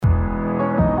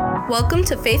Welcome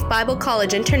to Faith Bible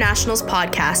College International's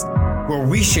podcast, where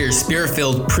we share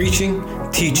spirit-filled preaching,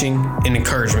 teaching, and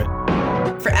encouragement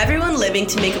for everyone living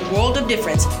to make a world of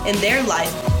difference in their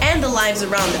life and the lives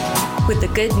around them with the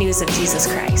good news of Jesus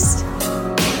Christ.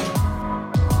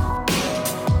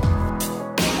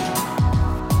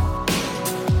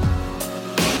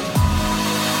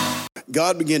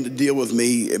 God began to deal with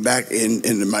me back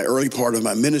in my early part of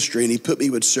my ministry, and he put me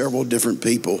with several different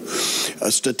people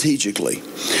strategically.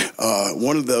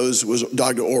 One of those was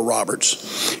Dr. Oral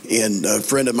Roberts, and a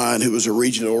friend of mine who was a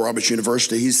regent at Oral Roberts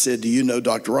University, he said, "Do you know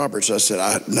Dr. Roberts?" I said,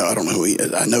 "No, I don't know who he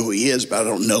is. I know who he is, but I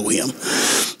don't know him."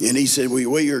 And he said, "Well, the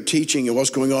way you're teaching and what's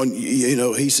going on,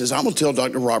 he says, I'm going to tell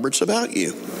Dr. Roberts about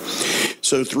you."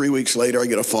 So 3 weeks later, I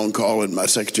get a phone call, and my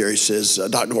secretary says,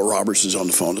 "Dr. Oral Roberts is on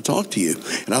the phone to talk to you."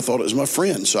 And I thought it was my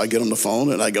friend. So I get on the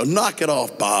phone, and I go, "Knock it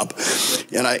off, Bob."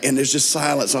 And there's just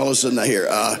silence. All of a sudden, I hear,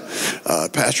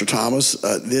 "Pastor Thomas,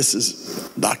 this is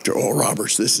Dr. Oral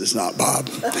Roberts. This is not Bob."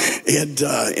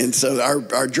 And so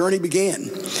our journey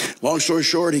began. Long story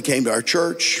short, he came to our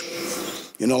church.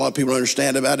 A lot of people don't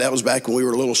understand about it. That was back when we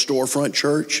were a little storefront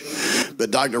church.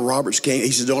 But Dr. Roberts came.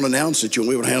 He said, "Don't announce it, and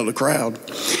we would handle the crowd."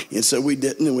 And so we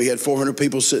didn't, and we had 400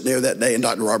 people sitting there that day, and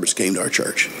Dr. Roberts came to our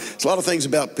church. There's a lot of things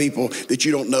about people that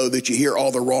you don't know, that you hear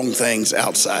all the wrong things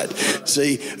outside.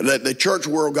 See, the church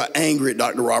world got angry at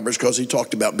Dr. Roberts because he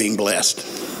talked about being blessed.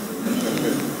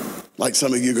 Like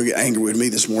some of you are going to get angry with me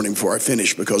this morning before I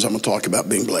finish, because I'm going to talk about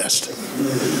being blessed.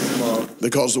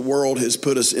 Because the world has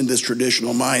put us in this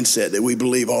traditional mindset that we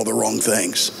believe all the wrong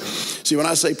things. See, when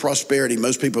I say prosperity,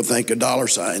 most people think of dollar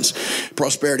signs.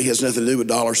 Prosperity has nothing to do with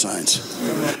dollar signs.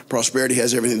 Prosperity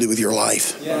has everything to do with your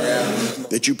life.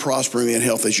 That you prosper and be in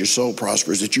health as your soul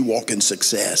prospers, that you walk in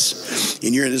success.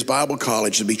 And you're in this Bible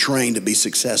college to be trained to be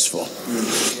successful.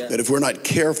 That if we're not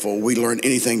careful, we learn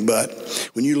anything but.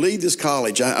 When you leave this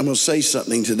college, I'm going to say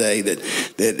something today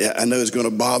that I know is going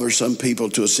to bother some people,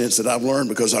 to a sense that I've learned,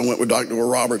 because I went with Dr. Oral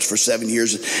Roberts for 7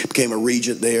 years, became a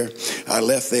regent there. I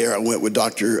left there. I went with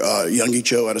Dr. Youngie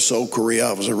Cho out of Seoul, Korea.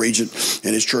 I was a regent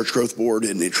in his church growth board,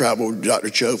 and he traveled with Dr.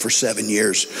 Cho for 7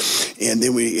 years. And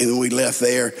then we left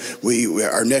there.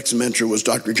 Our next mentor was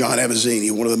Dr. John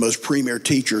Avazzini, one of the most premier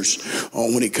teachers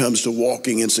on when it comes to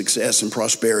walking in success and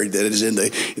prosperity that is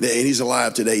and he's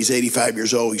alive today. He's 85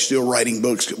 years old. He's still writing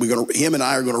books. Him and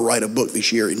I are going to write a book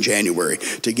this year in January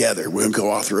together. We're going to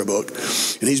co-author a book.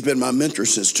 And he's been my mentor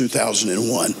since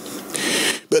 2001.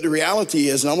 But the reality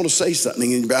is, and I want to say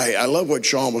something, and I love what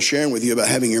Sean was sharing with you about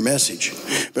having your message.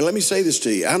 But let me say this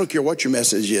to you. I don't care what your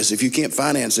message is. If you can't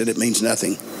finance it, it means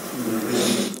nothing.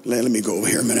 Let me go over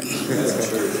here a minute.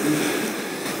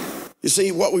 You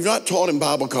see, what we've not taught in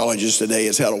Bible colleges today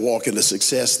is how to walk into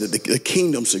success, the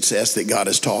kingdom success that God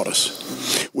has taught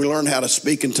us. We learn how to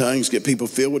speak in tongues, get people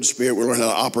filled with the Spirit. We learn how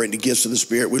to operate in the gifts of the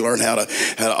Spirit. We learn how to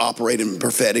operate in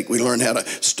prophetic. We learn how to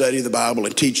study the Bible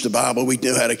and teach the Bible. We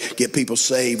know how to get people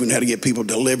saved. We know how to get people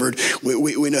delivered.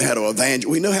 We know how to evangelize.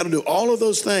 We know how to do all of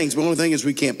those things. But the only thing is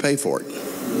we can't pay for it.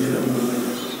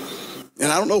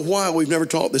 And I don't know why we've never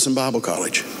taught this in Bible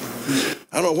college.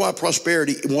 I don't know why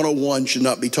Prosperity 101 should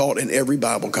not be taught in every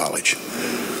Bible college.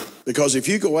 Because if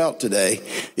you go out today,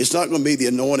 it's not going to be the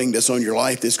anointing that's on your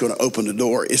life that's going to open the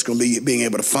door. It's going to be being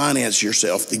able to finance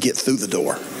yourself to get through the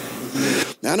door.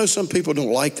 Now, I know some people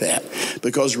don't like that,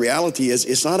 because reality is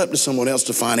it's not up to someone else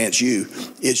to finance you.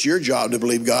 It's your job to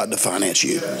believe God to finance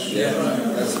you. Yeah,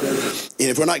 that's good. And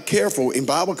if we're not careful, in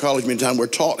Bible college many times we're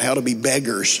taught how to be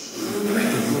beggars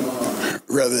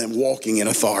rather than walking in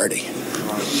authority.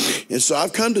 And so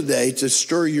I've come today to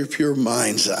stir your pure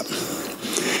minds up.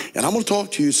 And I'm going to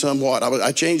talk to you somewhat.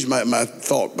 I changed my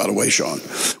thought, by the way, Sean.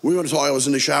 We were going to talk. I was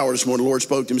in the shower this morning. The Lord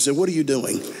spoke to him and said, "What are you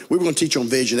doing?" We were going to teach on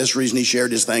vision. That's the reason he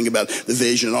shared this thing about the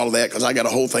vision and all of that, because I got a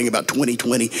whole thing about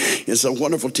 2020. It's a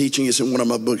wonderful teaching. It's in one of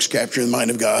my books, Capturing the Mind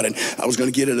of God. And I was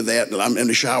going to get into that. And I'm in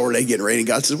the shower today getting ready. And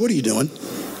God said, "What are you doing?"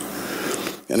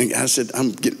 And I said,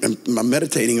 I'm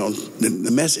meditating on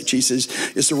the message. He says,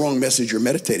 "It's the wrong message you're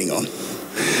meditating on.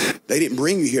 They didn't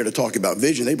bring you here to talk about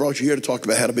vision. They brought you here to talk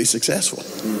about how to be successful."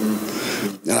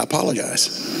 And I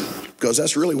apologize, because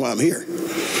that's really why I'm here.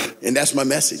 And that's my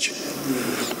message.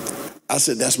 I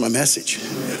said, that's my message.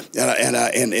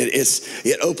 And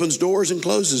it opens doors and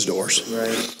closes doors.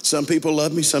 Right. Some people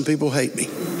love me, some people hate me,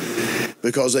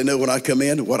 because they know when I come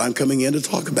in, what I'm coming in to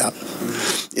talk about.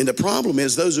 And the problem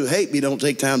is, those who hate me don't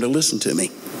take time to listen to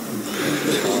me.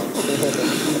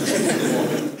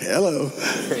 Hello.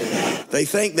 They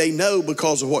think they know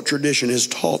because of what tradition has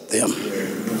taught them.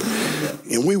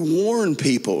 And we warn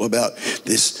people about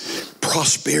this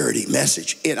prosperity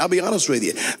message. And I'll be honest with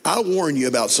you, I warn you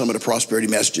about some of the prosperity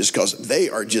messages because they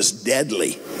are just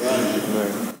deadly.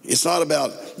 It's not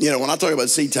about, when I talk about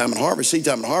seed time and harvest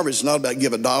is not about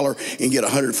give $1 and get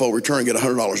 100-fold return, get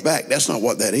 $100 back. That's not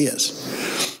what that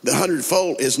is. The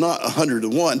 100-fold is not 100 to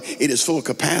 1. It is full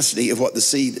capacity of what the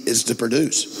seed is to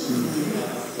produce.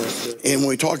 And when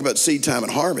we talk about seed time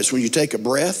and harvest, when you take a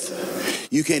breath,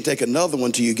 you can't take another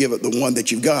one till you give it the one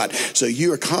that you've got. So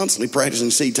you are constantly practicing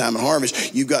seed time and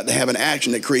harvest. You've got to have an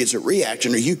action that creates a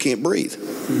reaction or you can't breathe.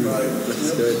 Right.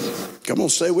 That's good. Come on,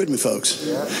 stay with me, folks.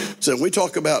 Yeah. So when we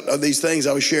talk about these things,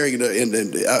 I was sharing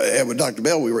with Dr.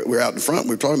 Bell. We were out in front.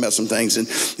 We were talking about some things, and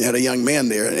they had a young man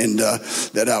there, and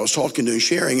that I was talking to and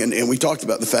sharing, and we talked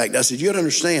about the fact. I said, you got to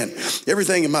understand,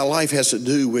 everything in my life has to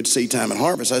do with seed time and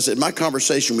harvest. I said, my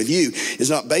conversation with you is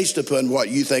not based upon what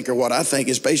you think or what I think.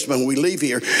 It's based upon when we leave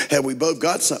here, have we both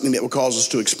got something that will cause us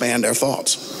to expand our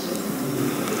thoughts?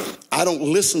 I don't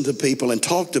listen to people and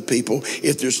talk to people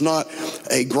if there's not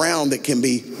a ground that can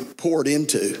be poured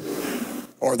into,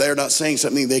 or they're not saying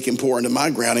something they can pour into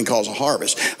my ground and cause a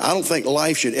harvest. I don't think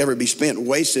life should ever be spent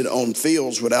wasted on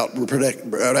fields without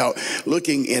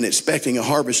looking and expecting a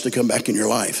harvest to come back in your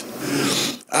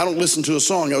life. I don't listen to a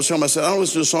song. I was telling myself, I don't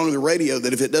listen to a song on the radio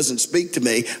that if it doesn't speak to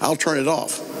me, I'll turn it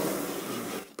off.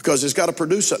 Because it's got to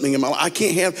produce something in my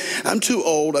life. I'm too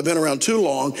old, I've been around too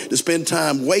long to spend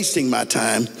time wasting my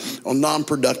time on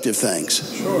non-productive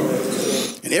things. Sure.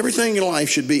 And everything in life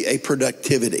should be a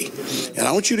productivity. And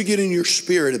I want you to get in your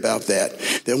spirit about that.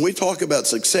 Then we talk about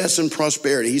success and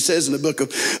prosperity. He says in the book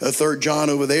of 3 John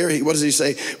over there, what does he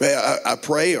say? I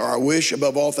pray or I wish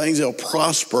above all things they'll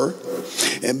prosper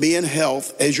and be in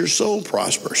health as your soul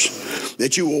prospers.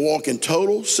 That you will walk in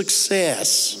total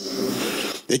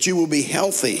success. That you will be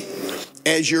healthy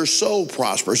as your soul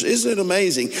prospers. Isn't it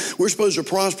amazing? We're supposed to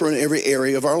prosper in every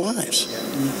area of our lives.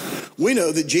 We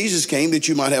know that Jesus came that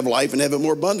you might have life and have it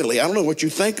more abundantly. I don't know what you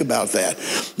think about that.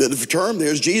 The term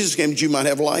there is Jesus came that you might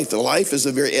have life. The life is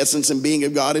the very essence and being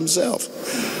of God himself.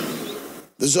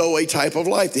 The Zoe type of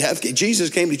life.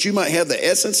 Jesus came that you might have the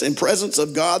essence and presence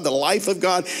of God, the life of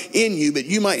God in you, but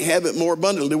you might have it more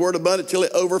abundantly. The word abundant till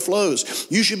it overflows.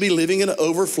 You should be living an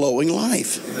overflowing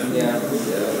life. Yeah.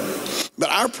 But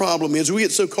our problem is we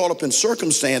get so caught up in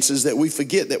circumstances that we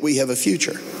forget that we have a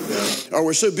future. Or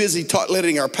we're so busy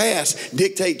letting our past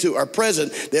dictate to our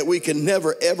present that we can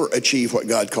never, ever achieve what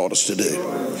God called us to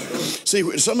do.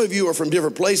 See, some of you are from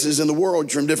different places in the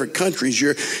world, from different countries.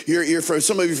 You're from,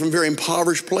 some of you from very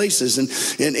impoverished places, and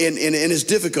it's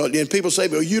difficult. And people say,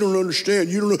 well, you don't understand.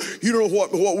 You don't know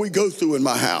what we go through in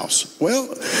my house. Well,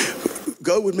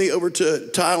 go with me over to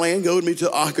Thailand. Go with me to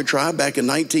the Aka tribe back in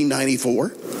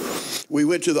 1994. We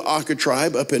went to the Aka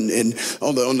tribe up on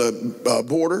the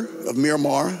border of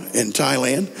Myanmar and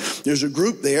Thailand. There's a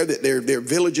group there that their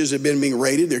villages have been being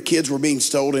raided. Their kids were being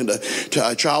sold into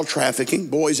child trafficking,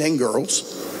 boys and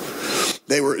girls.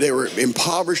 They were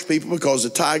impoverished people because the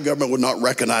Thai government would not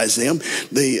recognize them.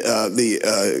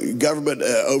 The government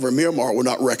over Myanmar would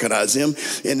not recognize them,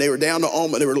 and they were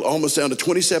almost down to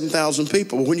 27,000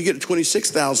 people. Well, when you get to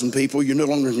 26,000 people, you're no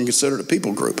longer considered a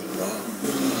people group.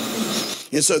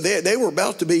 And so they were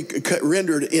about to be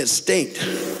rendered extinct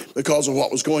because of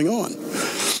what was going on.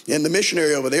 And the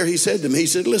missionary over there, he said to me, he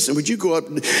said, listen, would you go up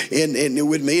and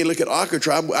with me and look at Aka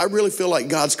tribe? I really feel like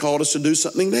God's called us to do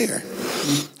something there.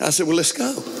 I said, well, let's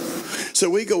go. So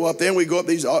we go up there and we go up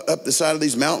the side of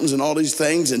these mountains and all these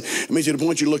things. And I mean, to the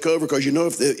point you look over, because you know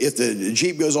if the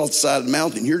Jeep goes off the side of the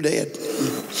mountain, you're dead.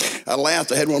 I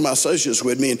laughed. I had one of my associates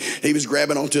with me, and he was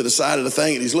grabbing onto the side of the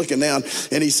thing, and he's looking down,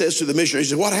 and he says to the missionary, he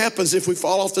said, what happens if we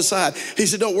fall off the side? He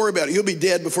said, don't worry about it. You'll be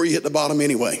dead before you hit the bottom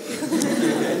anyway.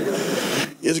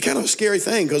 It's kind of a scary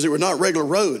thing because they were not regular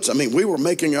roads. I mean, we were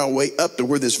making our way up to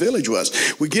where this village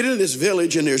was. We get into this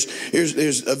village, and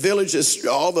there's a village that's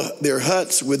their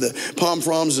huts with the palm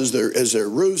fronds as their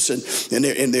roofs, and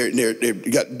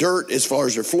they've got dirt as far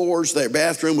as their floors. Their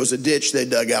bathroom was a ditch they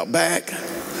dug out back.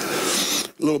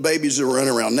 Little babies are running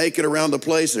around naked around the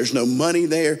place. There's no money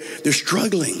there. They're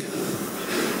struggling.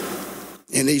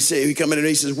 And he come in and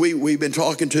he says, we've been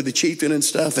talking to the chieftain and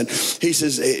stuff, and he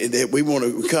says that we want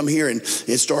to come here and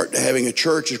start having a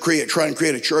church, try and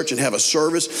create a church and have a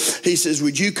service. He says,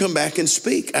 would you come back and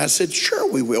speak? I said,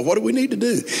 sure we will. What do we need to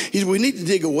do? He said, we need to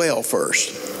dig a well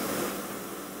first.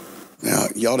 Now,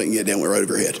 y'all didn't get down with right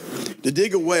over your head. To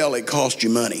dig a well, it costs you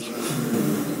money.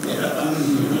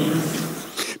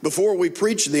 Before we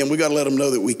preach to them, we got to let them know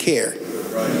that we care.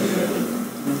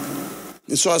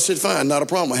 And so I said, fine, not a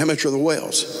problem. How much are the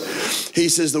wells? He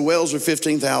says, the wells are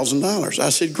 $15,000. I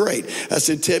said, great. I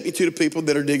said, take me to the people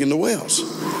that are digging the wells.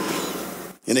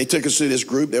 And they took us to this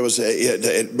group. We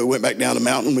went back down the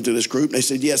mountain, went to this group, and they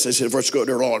said, yes. They said, if we're to go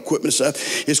there, all equipment and stuff,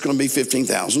 it's going to be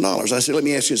 $15,000. I said, let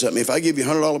me ask you something. If I give you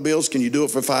 $100 bills, can you do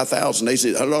it for $5,000? They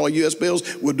said, $100 US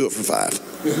bills, we'll do it for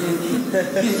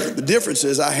 $5. The difference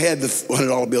is I had the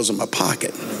 $100 bills in my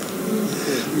pocket.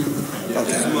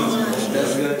 Okay.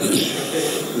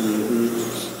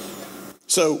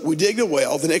 So we dig the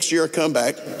well. The next year I come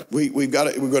back. We're going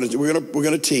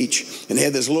to teach, and they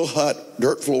had this little hut,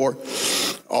 dirt floor.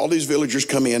 All these villagers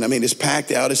come in. I mean, it's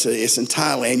packed out. It's in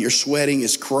Thailand. You're sweating.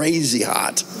 It's crazy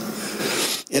hot.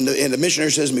 And the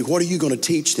missionary says to me, "What are you going to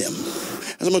teach them?" I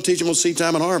said, "I'm going to teach them on seed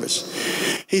time and harvest."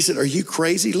 He said, "Are you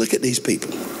crazy? Look at these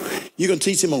people. You're going to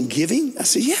teach them on giving?" I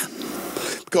said, "Yeah,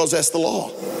 because that's the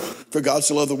law. For God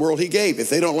so loved the world, he gave. If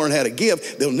they don't learn how to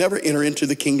give, they'll never enter into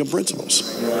the kingdom principles."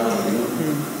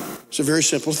 It's a very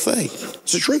simple thing.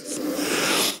 It's the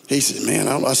truth. He said, "Man,"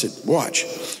 I said, "Watch."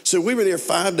 So we were there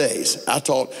 5 days. I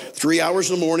taught 3 hours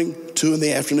in the morning, 2 in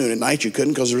the afternoon. At night you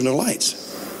couldn't because there were no lights.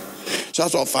 So I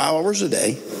taught 5 hours a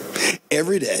day,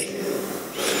 every day.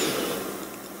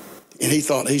 And he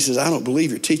says, "I don't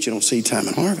believe you're teaching on seed time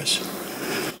and harvest."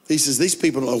 He says, "These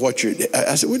people don't know what you're."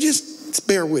 I said, "Well, just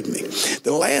bear with me."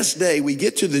 The last day we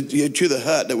get to the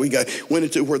hut that went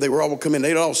into where they were all come in.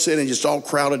 They'd all sit and just all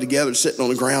crowded together, sitting on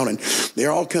the ground, and they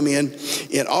all come in.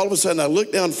 And all of a sudden I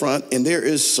look down front, and there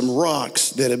is some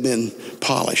rocks that have been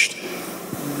polished.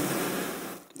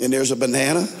 And there's a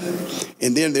banana,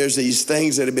 and then there's these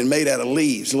things that have been made out of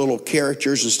leaves, little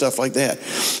characters and stuff like that.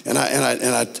 And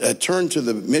I turned to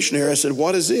the missionary. I said,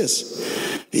 "What is this?"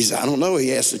 He said, "I don't know."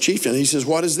 He asked the chieftain. He says,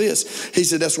 "What is this?" He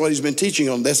said, "That's what he's been teaching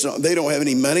on. They don't have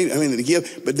any money, to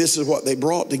give, but this is what they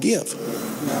brought to give."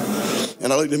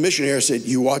 And I looked at the missionary and said,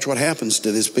 "You watch what happens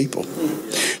to this people."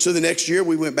 So the next year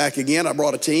we went back again. I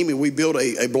brought a team, and we built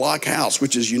a block house,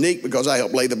 which is unique because I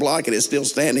helped lay the block, and it's still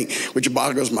standing, which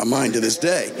boggles my mind to this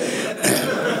day.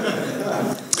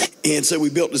 And so we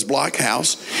built this block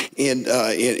house, and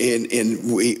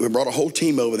we brought a whole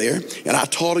team over there. And I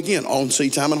taught again on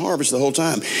seed time and harvest the whole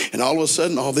time. And all of a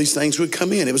sudden, all these things would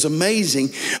come in. It was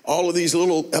amazing. All of these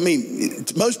little,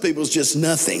 most people it's just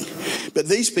nothing. But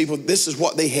these people, this is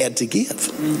what they had to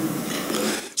give.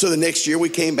 So the next year we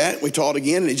came back, we taught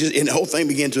again, and the whole thing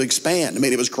began to expand.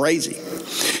 It was crazy.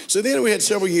 So then we had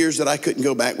several years that I couldn't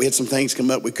go back. We had some things come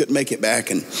up. We couldn't make it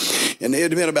back. And it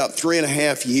had been about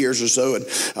 3.5 years or so. And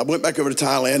I went back over to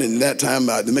Thailand. And at that time,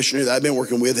 the missionary that I'd been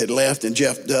working with had left. And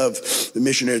Jeff Dove, the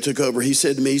missionary, took over. He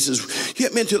said to me, he says, "You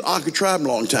haven't been to the Aka tribe in a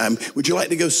long time. Would you like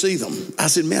to go see them?" I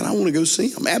said, "Man, I want to go see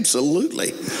them.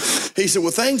 Absolutely." He said,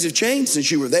 "Well, things have changed since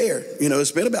you were there.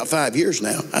 It's been about 5 years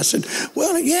now." I said,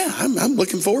 "Well, yeah, I'm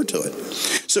looking forward to it."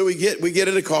 So we get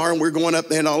in a car, and we're going up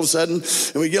there, and all of a sudden,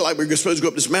 and we get like we're supposed to go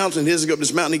up this mountain. He doesn't go up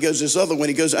this mountain. He goes this other one.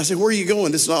 He goes, I said, "Where are you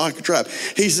going?" "This is the Aka tribe."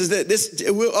 He says,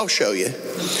 I'll show you."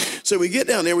 So we get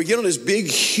down there. We get on this big,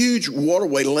 huge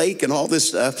waterway lake and all this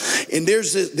stuff. And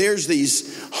there's these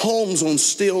homes on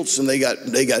stilts, and they got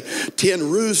tin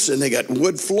roofs, and they got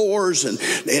wood floors, and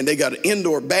they got an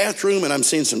indoor bathroom. And I'm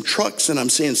seeing some trucks, and I'm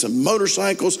seeing some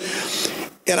motorcycles.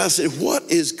 And I said, "What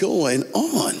is going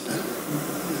on?"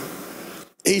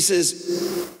 He says,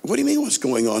 "What do you mean what's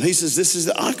going on?" He says, "This is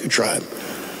the Aka tribe."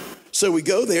 So we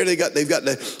go there. They've got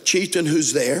the chieftain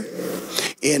who's there,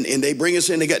 and they bring us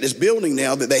in. They got this building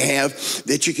now that they have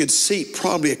that you could seat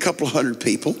probably a couple of hundred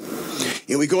people.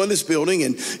 And we go in this building,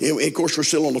 and of course we're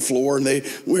still on the floor, and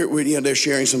they're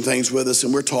sharing some things with us,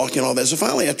 and we're talking all that. So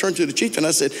finally I turned to the chieftain.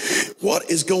 I said, "What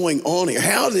is going on here?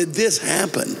 How did this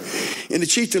happen?" And the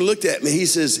chieftain looked at me. He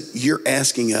says, "You're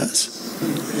asking us?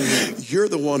 You're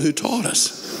the one who taught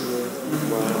us."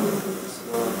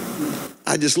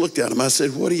 I just looked at him. I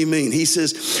said, "What do you mean?" He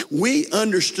says, "We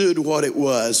understood what it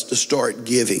was to start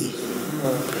giving.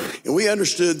 And we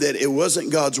understood that it wasn't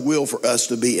God's will for us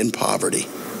to be in poverty,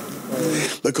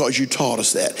 because you taught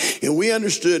us that. And we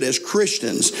understood as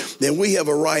Christians that we have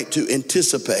a right to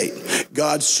anticipate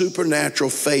God's supernatural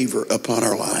favor upon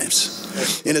our lives.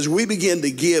 And as we began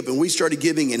to give, and we started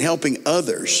giving and helping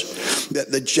others,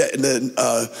 that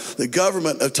the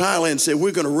government of Thailand said,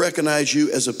 "We're going to recognize you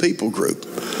as a people group.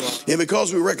 And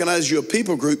because we recognize you a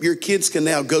people group, your kids can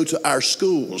now go to our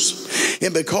schools.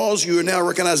 And because you are now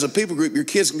recognized as a people group, your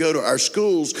kids can go to our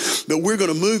schools. But we're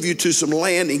going to move you to some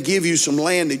land and give you some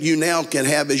land that you now can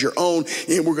have as your own.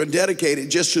 And we're going to dedicate it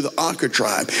just to the Aka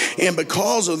tribe. And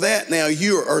because of that, now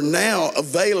you are now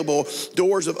available.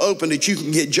 Doors have opened that you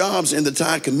can get jobs in the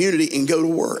Thai community and go to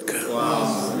work."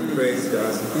 Wow. Praise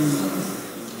God.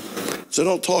 So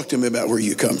don't talk to me about where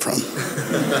you come from.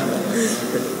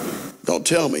 Don't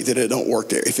tell me that it don't work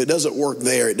there. If it doesn't work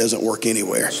there, it doesn't work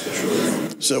anywhere.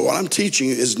 So what I'm teaching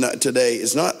you today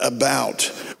is not about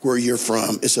where you're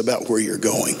from. It's about where you're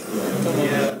going.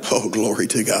 Oh, glory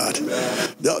to God.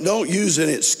 Don't use an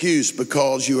excuse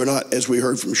because you are not, as we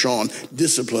heard from Sean,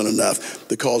 disciplined enough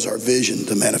to cause our vision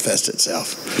to manifest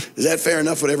itself. Is that fair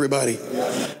enough with everybody?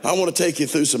 I want to take you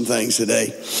through some things today.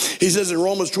 He says in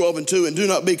Romans 12:2, and do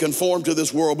not be conformed to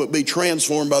this world, but be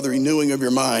transformed by the renewing of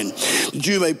your mind, that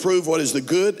you may prove what is the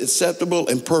good, acceptable,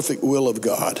 and perfect will of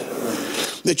God.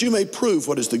 That you may prove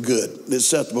what is the good, the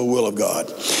acceptable will of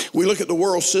God. We look at the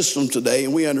world system today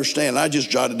and we understand. I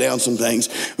just jotted down some things.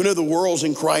 We know the world's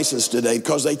in crisis today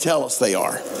because they tell us they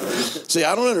are. See,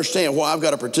 I don't understand why I've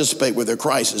got to participate with their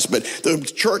crisis, but the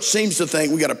church seems to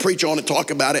think we got to preach on it,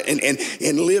 talk about it,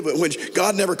 and live it, which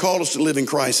God never called us to live in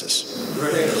crisis.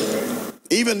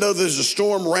 Even though there's a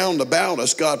storm round about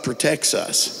us, God protects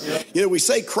us. You know, we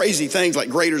say crazy things like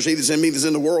greater is he that's in me that's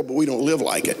in the world, but we don't live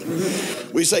like it.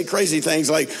 We say crazy things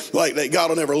like that God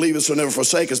will never leave us or never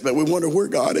forsake us, but we wonder where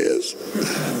God is.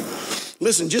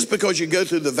 Listen, just because you go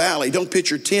through the valley, don't pitch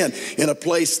your tent in a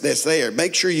place that's there.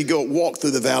 Make sure you go walk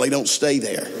through the valley, don't stay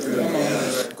there.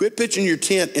 Quit pitching your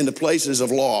tent into places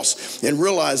of loss and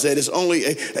realize that it's only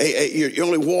you're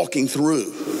only walking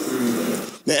through.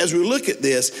 Now, as we look at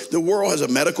this, the world has a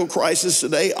medical crisis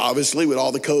today, obviously, with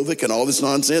all the COVID and all this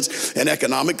nonsense, an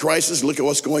economic crisis. Look at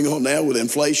what's going on now with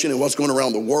inflation and what's going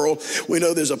around the world. We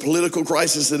know there's a political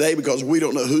crisis today because we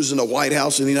don't know who's in the White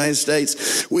House in the United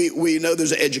States. We know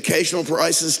there's an educational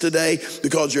crisis today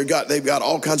because they've got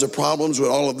all kinds of problems with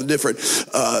all of the different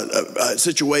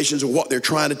situations of what they're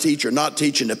trying to teach or not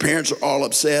teach, and the parents are all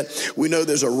upset. We know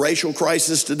there's a racial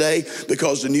crisis today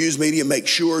because the news media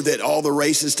makes sure that all the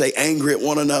races stay angry at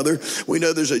one another. We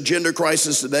know there's a gender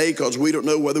crisis today because we don't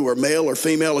know whether we're male or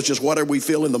female. It's just whatever we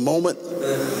feel in the moment.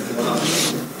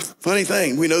 Funny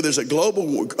thing, we know there's a global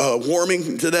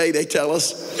warming today, they tell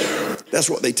us. That's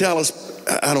what they tell us.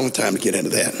 I don't have time to get into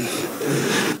that.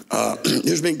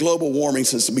 There's been global warming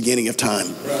since the beginning of time.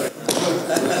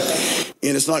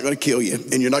 And it's not going to kill you.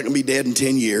 And you're not going to be dead in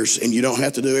 10 years. And you don't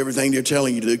have to do everything they're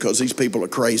telling you to do because these people are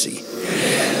crazy.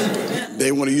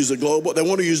 They want to use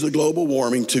the global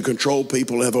warming to control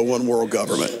people and have a one world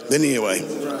government. Then anyway,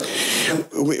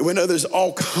 we know there's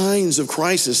all kinds of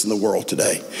crisis in the world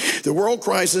today. The world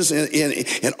crisis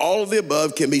and all of the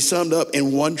above can be summed up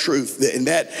in one truth. And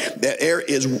that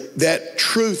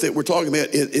truth that we're talking about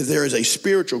is there is a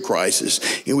spiritual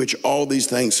crisis in which all these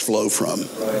things flow from.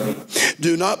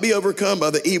 Do not be overcome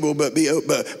by the evil, but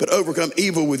overcome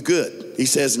evil with good. He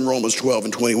says in Romans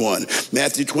 12:21.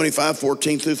 Matthew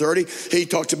 25:14-30, he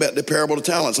talks about the parable of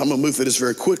talents. I'm going to move through this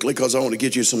very quickly because I want to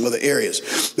get you some other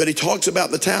areas. But he talks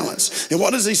about the talents. And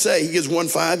what does he say? He gives one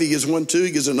 5, he gives one 2,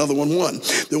 he gives another one 1.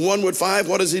 The one with 5,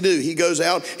 what does he do? He goes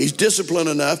out, he's disciplined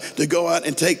enough to go out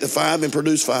and take the 5 and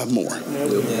produce 5 more.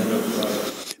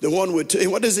 The one with 2,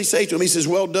 and what does he say to him? He says,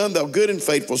 well done, thou good and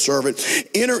faithful servant.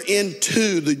 Enter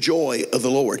into the joy of the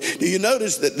Lord. Do you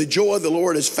notice that the joy of the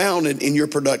Lord is founded in your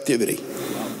productivity?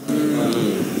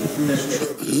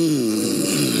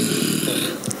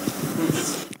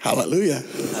 Hallelujah.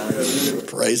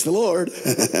 Praise the Lord.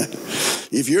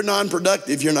 If you're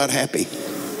non-productive, you're not happy.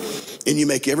 And you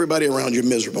make everybody around you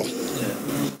miserable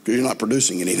because you're not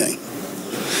producing anything.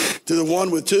 To the one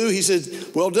with 2, he said,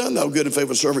 well done, thou good and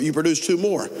faithful servant. You produce 2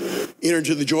 more. Enter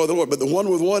into the joy of the Lord. But the one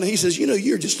with 1, he says,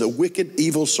 you're just a wicked,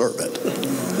 evil servant.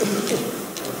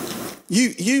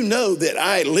 You know that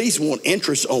I at least want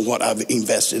interest on what I've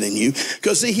invested in you.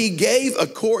 Because see, he gave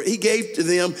to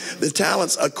them the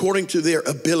talents according to their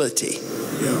ability.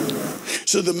 Yeah.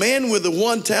 So the man with the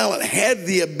 1 talent had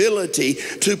the ability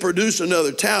to produce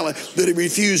another talent, but he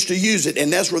refused to use it.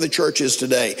 And that's where the church is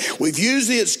today. We've used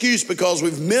the excuse because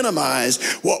we've minimized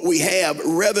what we have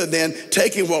rather than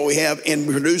taking what we have and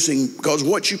producing. Because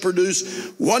what you produce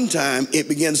one time, it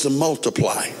begins to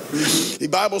multiply. The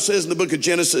Bible says in the book of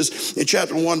Genesis, in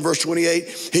chapter 1, verse 28,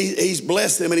 he's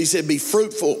blessed them and he said, be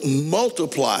fruitful,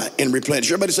 multiply, and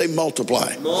replenish. Everybody say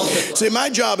multiply. See, my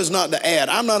job is not to add.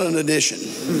 I'm not an addition.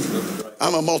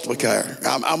 I'm a multiplier.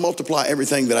 I multiply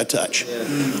everything that I touch.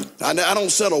 Yeah. I don't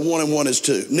settle 1 and 1 is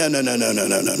 2. No.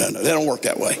 They don't work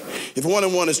that way. If 1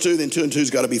 and 1 is 2, then 2 and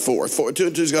 2's got to be 4. 2 and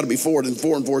 2's got to be 4, then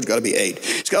 4 and 4's got to be 8.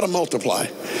 It's got to multiply.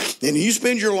 And you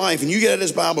spend your life and you get at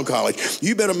this Bible college,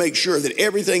 you better make sure that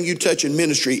everything you touch in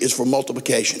ministry is for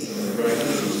multiplication.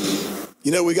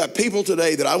 You know, we got people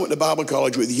today that I went to Bible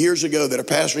college with years ago that are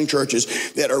pastoring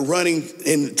churches that are running,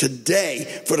 and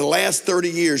today, for the last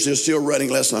 30 years, they're still running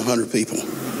less than 100 people.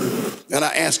 And I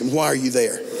ask them, why are you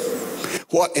there?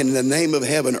 What in the name of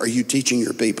heaven are you teaching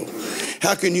your people?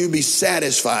 How can you be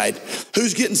satisfied?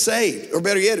 Who's getting saved? Or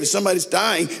better yet, if somebody's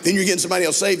dying, then you're getting somebody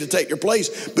else saved to take their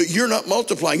place. But you're not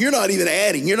multiplying. You're not even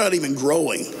adding. You're not even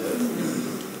growing.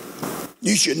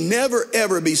 You should never,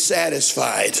 ever be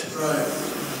satisfied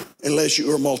unless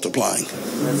you are multiplying.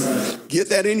 Get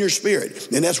that in your spirit.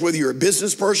 And that's whether you're a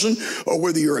business person or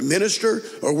whether you're a minister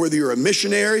or whether you're a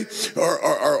missionary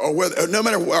or whether, no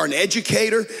matter, or an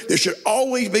educator. There should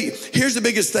always be. Here's the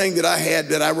biggest thing that I had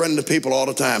that I run into people all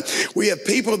the time. We have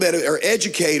people that are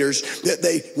educators that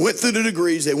they went through the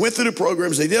degrees, they went through the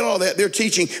programs, they did all that, they're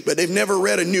teaching, but they've never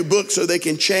read a new book so they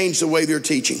can change the way they're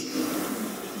teaching.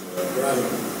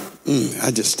 I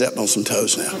just stepped on some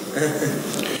toes now.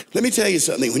 Let me tell you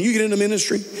something. When you get into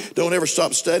ministry, don't ever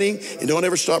stop studying and don't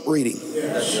ever stop reading.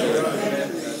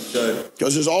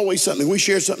 Because there's always something. We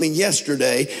shared something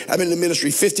yesterday. I've been in the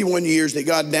ministry 51 years that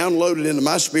God downloaded into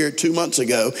my spirit 2 months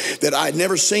ago that I'd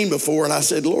never seen before. And I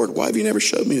said, Lord, why have you never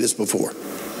showed me this before?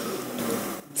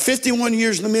 51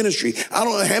 years in the ministry. I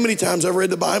don't know how many times I've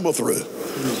read the Bible through.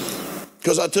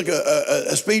 Because I took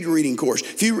a speed reading course.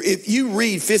 If you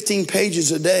read 15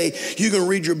 pages a day, you can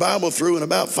read your Bible through in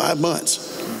about 5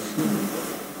 months.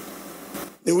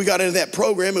 And we got into that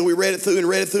program and we read it through and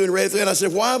read it through and read it through. And I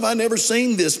said, why have I never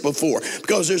seen this before?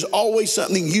 Because there's always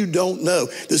something you don't know.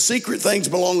 The secret things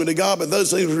belong to God, but those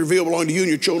things revealed belong to you and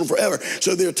your children forever.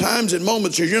 So there are times and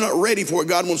moments where you're not ready for what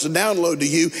God wants to download to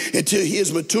you until He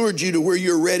has matured you to where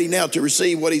you're ready now to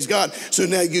receive what He's got. So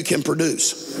now you can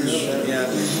produce.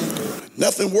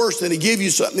 Nothing worse than to give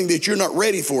you something that you're not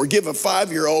ready for. Give a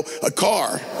 5-year-old a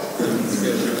car.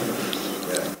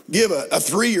 Give a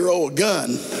 3-year-old a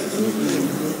gun.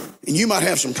 And you might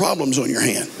have some problems on your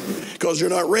hand because you're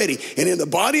not ready. And in the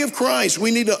body of Christ, we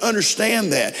need to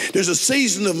understand that. There's a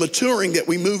season of maturing that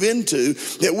we move into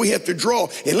that we have to draw.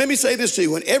 And let me say this to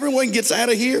you. When everyone gets out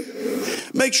of here,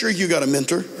 make sure you got a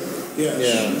mentor.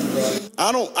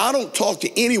 I don't talk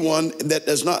to anyone that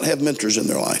does not have mentors in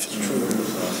their life.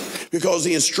 Because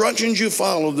the instructions you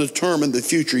follow determine the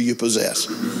future you possess.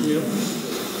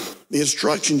 The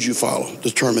instructions you follow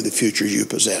determine the future you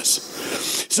possess.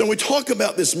 So we talk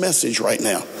about this message right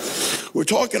now. We're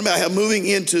talking about how moving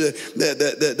into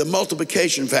the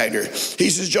multiplication factor. He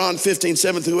says, John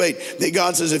 15:7-8, that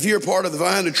God says, if you're a part of the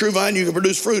vine, the true vine, you can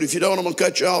produce fruit. If you don't, I'm going to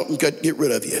cut you out and get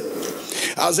rid of you.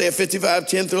 Isaiah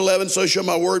 55:10-11, so shall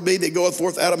my word be that goeth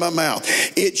forth out of my mouth.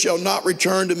 It shall not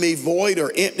return to me void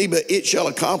or empty, but it shall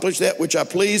accomplish that which I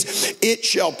please. It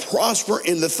shall prosper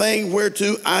in the thing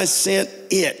whereto I sent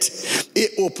it.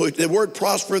 It will push. The word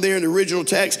prosper there in the original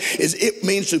text is it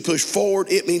means to push forward.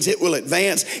 It means it will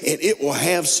advance and it will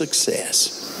have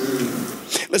success.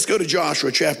 Let's go to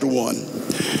Joshua chapter 1,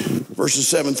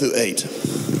 verses 7-8.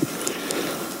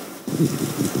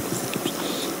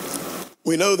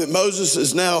 We know that Moses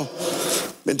has now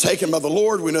been taken by the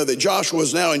Lord. We know that Joshua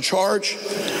is now in charge.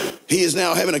 He is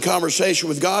now having a conversation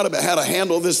with God about how to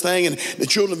handle this thing and the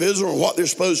children of Israel and what they're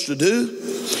supposed to do.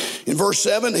 In verse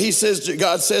 7,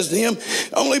 God says to him,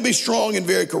 only be strong and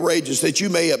very courageous that you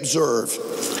may observe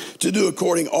to do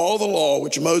according all the law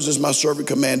which Moses my servant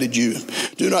commanded you.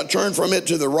 Do not turn from it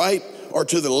to the right or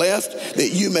to the left, that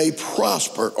you may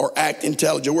prosper or act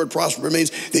intelligently. The word prosper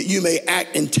means that you may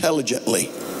act intelligently.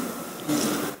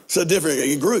 It's a different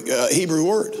Hebrew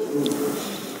word.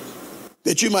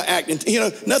 That you might act,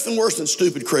 nothing worse than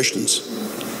stupid Christians.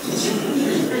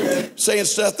 Saying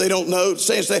stuff they don't know,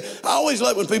 saying stuff. I always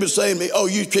like when people say to me, oh,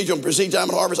 you teach on seed time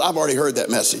and harvest. I've already heard that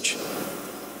message.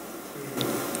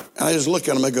 And I just look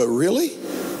at them and go, really?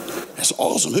 That's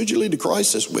awesome. Who'd you lead to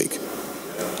Christ this week?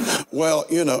 Well,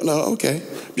 no, okay.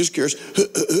 I'm just curious.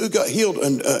 Who got healed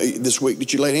this week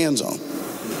that you laid hands on?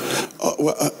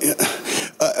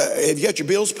 Have you got your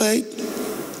bills paid?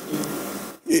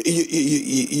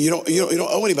 You don't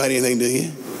owe anybody anything, do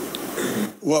you?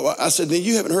 Well, I said, then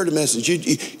you haven't heard the message.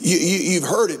 You've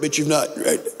heard it, but you've not,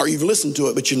 or you've listened to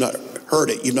it, but you've not heard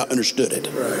it. You've not understood it.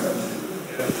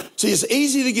 Right. See, it's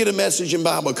easy to get a message in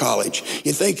Bible college.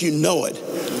 You think you know it,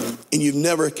 and you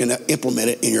never can implement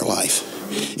it in your life.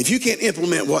 If you can't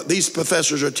implement what these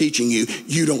professors are teaching you,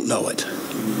 you don't know it.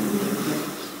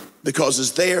 Because it's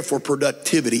there for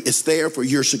productivity. It's there for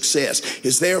your success.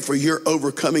 It's there for your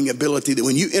overcoming ability that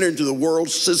when you enter into the world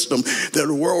system, that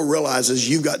the world realizes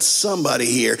you've got somebody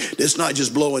here that's not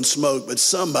just blowing smoke, but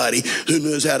somebody who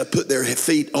knows how to put their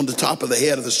feet on the top of the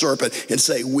head of the serpent and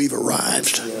say, we've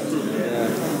arrived.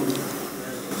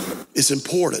 It's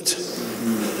important.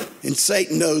 And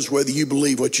Satan knows whether you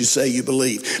believe what you say you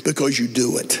believe because you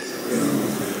do it.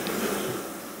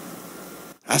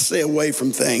 I stay away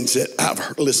from things that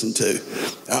I've listened to.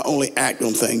 I only act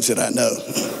on things that I know.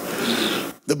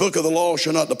 The book of the law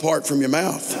shall not depart from your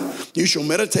mouth. You shall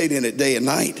meditate in it day and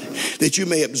night, that you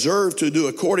may observe to do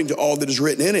according to all that is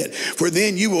written in it. For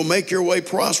then you will make your way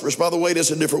prosperous. By the way, that's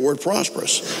a different word,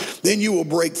 prosperous. Then you will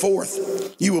break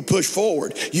forth. You will push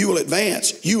forward. You will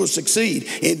advance. You will succeed.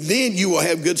 And then you will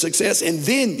have good success. And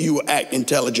then you will act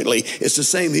intelligently. It's the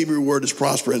same Hebrew word as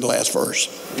prosper in the last verse.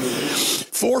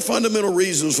 4 fundamental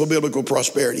reasons for biblical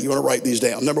prosperity. You want to write these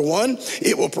down. Number 1,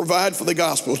 it will provide for the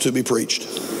gospel to be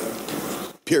preached.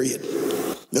 Period.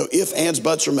 No ifs, ands,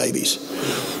 buts, or maybes.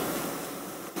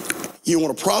 You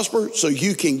want to prosper so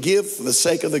you can give for the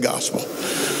sake of the gospel.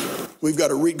 We've got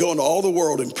to go into all the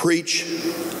world and preach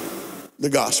the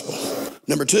gospel.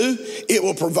 Number 2, it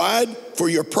will provide for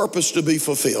your purpose to be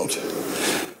fulfilled.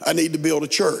 I need to build a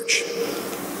church.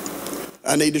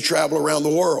 I need to travel around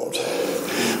the world.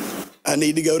 I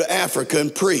need to go to Africa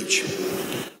and preach.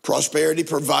 Prosperity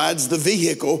provides the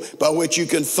vehicle by which you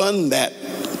can fund that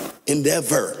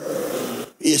endeavor.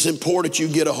 It's important you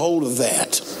get a hold of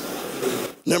that.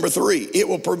 Number 3, it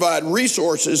will provide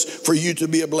resources for you to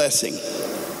be a blessing.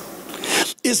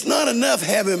 It's not enough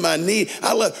having my need.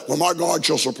 My God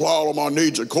shall supply all of my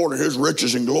needs according to his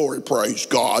riches and glory. Praise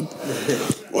God.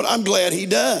 Well, I'm glad he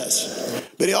does.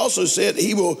 But he also said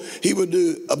he will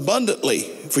do abundantly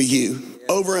for you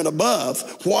over and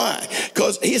above. Why?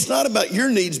 Because it's not about your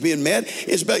needs being met.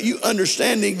 It's about you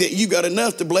understanding that you got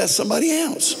enough to bless somebody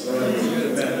else.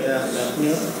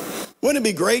 Wouldn't it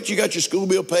be great you got your school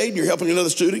bill paid and you're helping another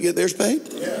student get theirs paid?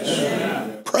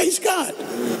 Yes. Praise God.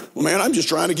 Well, man, I'm just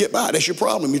trying to get by. That's your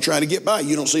problem. You're trying to get by.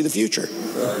 You don't see the future.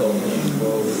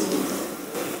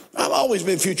 I've always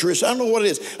been futuristic. I don't know what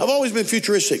it is. I've always been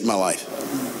futuristic in my life.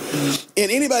 And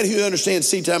anybody who understands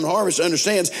seed time and harvest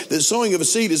understands that sowing of a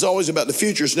seed is always about the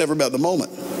future. It's never about the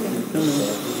moment.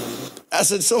 I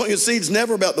said sowing a seed is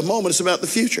never about the moment. It's about the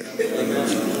future.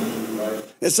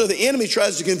 And so the enemy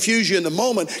tries to confuse you in the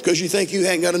moment because you think you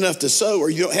haven't got enough to sow or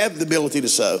you don't have the ability to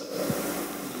sow.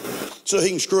 So he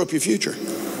can screw up your future.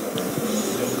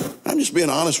 I'm just being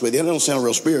honest with you. I don't sound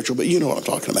real spiritual, but you know what I'm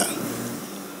talking about.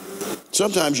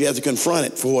 Sometimes you have to confront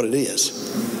it for what it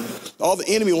is. All the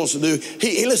enemy wants to do,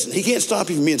 listen, he can't stop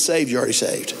you from being saved. You're already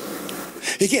saved.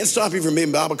 He can't stop you from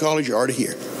being Bible college. You're already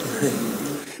here.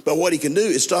 But what he can do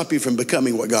is stop you from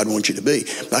becoming what God wants you to be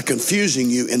by confusing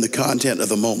you in the content of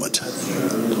the moment.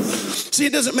 See,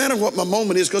 it doesn't matter what my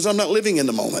moment is because I'm not living in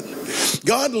the moment.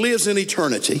 God lives in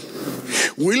eternity.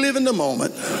 We live in the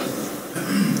moment.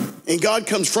 And God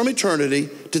comes from eternity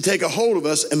to take a hold of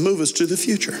us and move us to the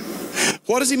future.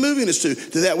 What is he moving us to?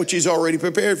 To that which he's already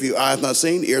prepared for you. Eye hath not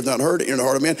seen, ear hath not heard, in the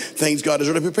heart of man, things God has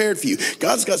already prepared for you.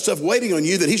 God's got stuff waiting on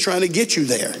you that he's trying to get you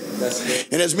there.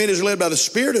 And as many as are led by the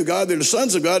Spirit of God, they're the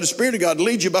sons of God. The Spirit of God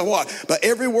leads you by what? By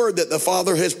every word that the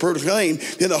Father has proclaimed.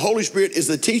 Then the Holy Spirit is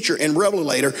the teacher and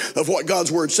revelator of what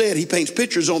God's word said. He paints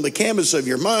pictures on the canvas of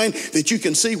your mind that you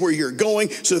can see where you're going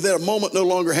so that a moment no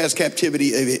longer has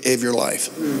captivity of your life.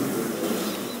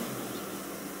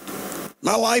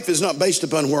 My life is not based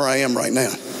upon where I am right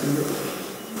now.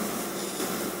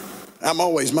 I'm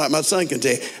always, my son can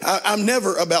tell you, I'm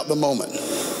never about the moment.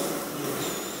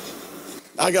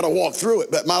 I got to walk through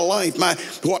it, but my life,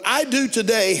 what I do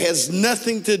today has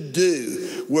nothing to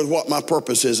do with what my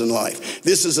purpose is in life.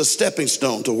 This is a stepping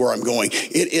stone to where I'm going.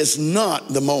 It is not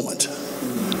the moment.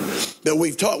 But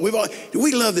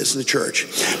we love this in the church.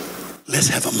 Let's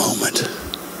have a moment.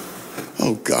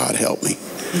 Oh, God, help me.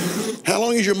 How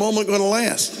long is your moment going to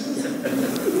last?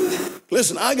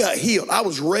 Listen, I got healed. I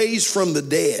was raised from the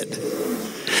dead.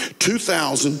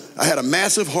 2000, I had a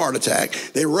massive heart attack.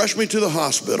 They rushed me to the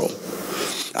hospital.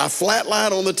 I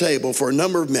flatlined on the table for a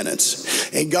number of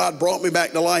minutes, and God brought me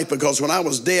back to life because when I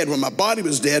was dead, when my body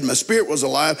was dead, my spirit was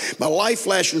alive, my life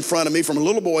flashed in front of me from a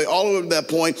little boy all the way to that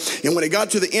point, and when it got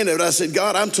to the end of it, I said,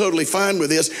 God, I'm totally fine with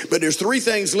this, but there's 3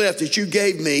 things left that you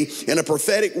gave me in a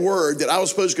prophetic word that I was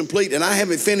supposed to complete, and I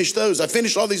haven't finished those. I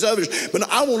finished all these others, but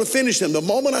I want to finish them. The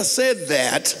moment I said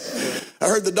that, I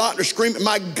heard the doctor scream,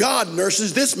 my God,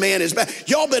 nurses, this man is back.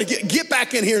 Y'all better get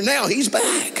back in here now. He's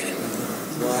back.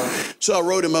 So I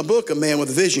wrote in my book, a man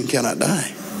with a vision cannot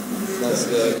die. That's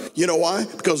good. You know why?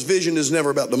 Because vision is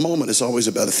never about the moment. It's always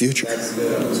about the future. That's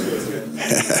good.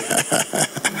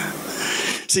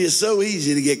 See, it's so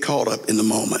easy to get caught up in the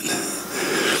moment.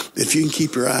 If you can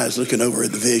keep your eyes looking over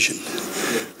at the vision,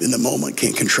 then the moment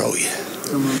can't control you.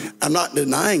 I'm not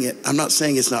denying it. I'm not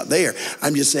saying it's not there.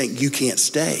 I'm just saying you can't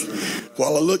stay.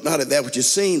 While I look not at that which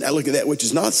is seen, I look at that which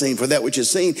is not seen. For that which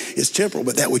is seen is temporal,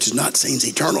 but that which is not seen is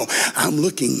eternal. I'm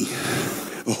looking.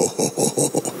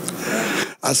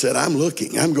 I said, I'm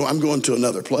looking. I'm going to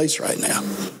another place right now.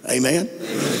 Amen.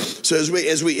 So as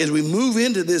we move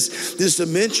into this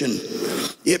dimension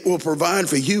It will provide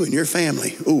for you and your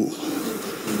family. Ooh.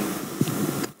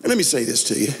 And let me say this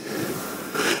to you.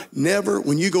 Never,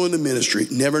 when you go into ministry,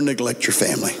 never neglect your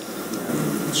family.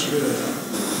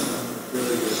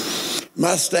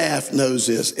 My staff knows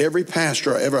this. Every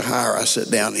pastor I ever hire, I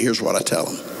sit down and here's what I tell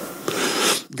them.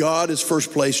 God is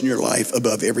first place in your life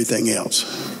above everything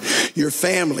else. Your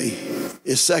family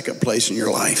is second place in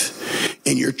your life.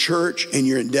 And your church and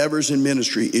your endeavors in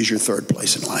ministry is your third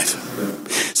place in life.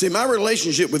 See, my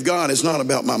relationship with God is not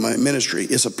about my ministry.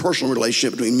 It's a personal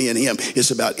relationship between me and him.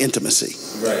 It's about intimacy.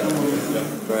 Right.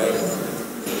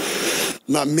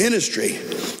 My ministry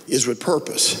is with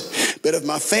purpose. But if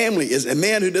my family is, a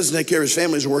man who doesn't take care of his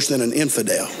family is worse than an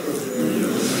infidel.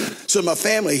 So my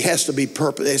family has to be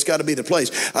purpose. It's got to be the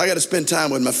place. I got to spend time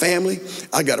with my family.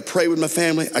 I got to pray with my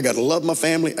family. I got to love my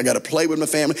family. I got to play with my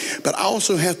family. But I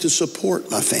also have to support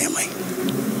my family.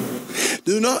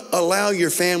 Do not allow your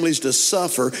families to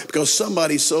suffer because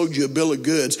somebody sold you a bill of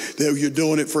goods that you're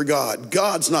doing it for God.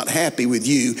 God's not happy with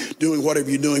you doing whatever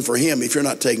you're doing for him if you're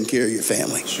not taking care of your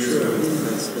family. Sure.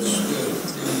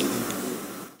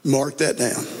 Mark that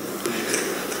down.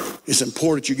 It's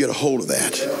important you get a hold of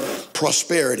that.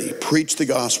 Prosperity, preach the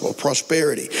gospel.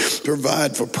 Prosperity,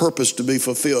 provide for purpose to be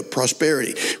fulfilled.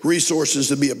 Prosperity, resources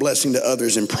to be a blessing to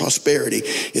others. And prosperity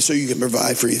is so you can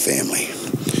provide for your family.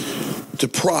 To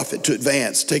profit, to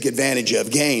advance, take advantage of,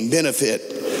 gain, benefit,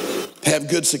 have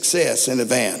good success and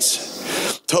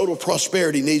advance. Total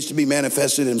prosperity needs to be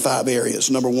manifested in 5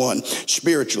 areas. Number 1,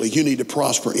 spiritually, you need to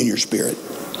prosper in your spirit.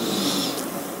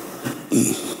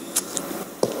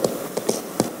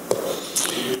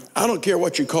 I don't care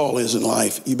what your call is in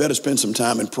life. You better spend some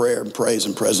time in prayer and praise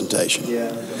and presentation.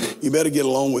 Yeah. You better get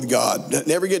along with God.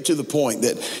 Never get to the point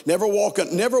that never walk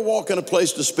in a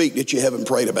place to speak that you haven't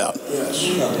prayed about. Yes.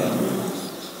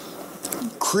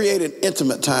 Create an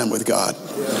intimate time with God.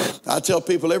 Yeah. I tell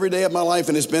people every day of my life,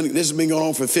 and this has been going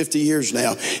on for 50 years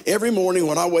now. Every morning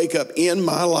when I wake up in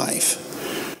my life,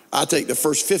 I take the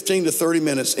first 15 to 30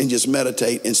 minutes and just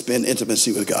meditate and spend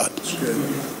intimacy with God. That's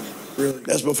good. Really?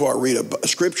 That's before I read a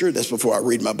scripture. That's before I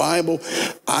read my Bible.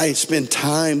 I spend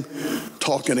time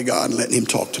talking to God and letting him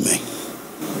talk to me.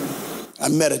 I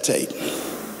meditate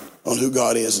on who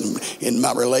God is and in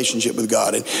my relationship with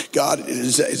God. And God,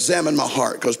 examine my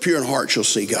heart, because pure in heart shall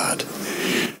see God.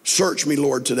 Search me,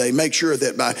 Lord, today. Make sure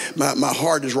that my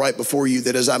heart is right before you,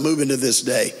 that as I move into this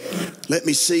day, let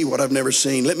me see what I've never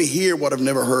seen. Let me hear what I've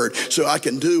never heard so I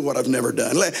can do what I've never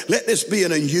done. Let this be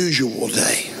an unusual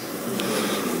day.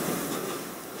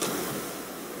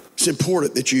 It's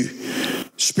important that you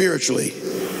spiritually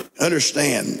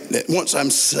understand that once I'm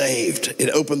saved,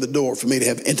 it opened the door for me to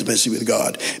have intimacy with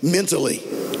God. Mentally,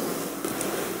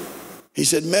 he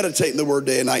said, meditate in the word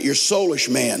day and night. You're soulish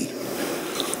man.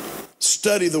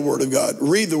 Study the word of God.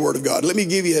 Read the word of God. Let me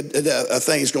give you a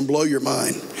thing that's going to blow your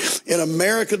mind. In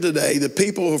America today, the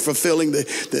people who are fulfilling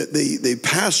the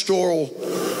pastoral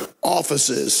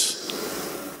offices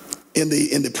in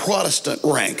the Protestant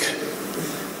rank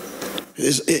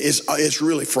is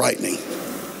really frightening.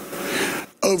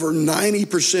 Over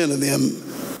 90% of them,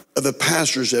 of the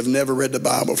pastors, have never read the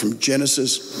Bible from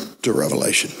Genesis to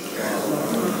Revelation.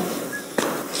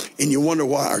 And you wonder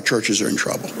why our churches are in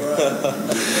trouble.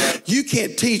 You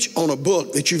can't teach on a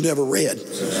book that you've never read.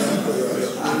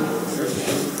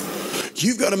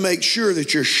 You've got to make sure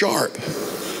that you're sharp.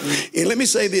 And let me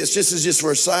say this, just for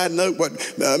a side note, what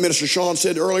Minister Sean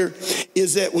said earlier,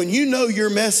 is that when you know your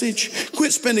message,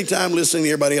 quit spending time listening to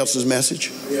everybody else's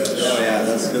message. Yeah,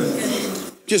 that's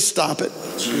good. Just stop it.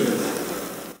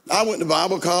 I went to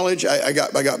Bible college. I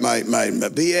got my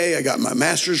BA. I got my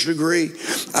master's degree.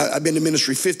 I've been in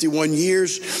ministry 51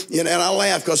 years. And I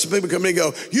laugh because some people come in and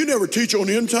go, you never teach on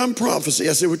end time prophecy.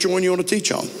 I said, which one you want to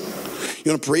teach on?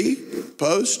 You want to pre,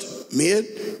 post,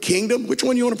 mid, kingdom? Which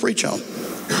one you want to preach on?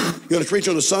 You want to preach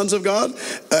on the sons of God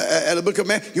and the book of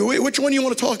Matthew? Which one you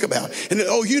want to talk about? And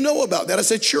oh, you know about that. I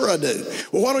said, sure I do.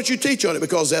 Well, why don't you teach on it?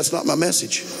 Because that's not my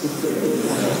message.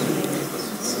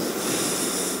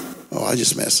 Oh, I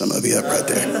just messed some of you up right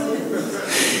there.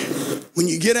 When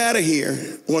you get out of here,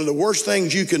 one of the worst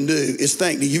things you can do is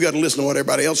think that you got to listen to what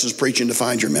everybody else is preaching to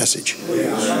find your message.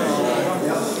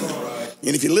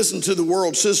 And if you listen to the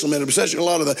world system, and especially a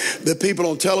lot of the people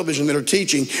on television that are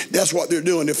teaching, that's what they're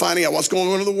doing. They're finding out what's going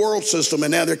on in the world system,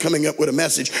 and now they're coming up with a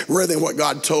message rather than what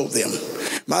God told them.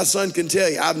 My son can tell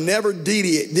you, I've never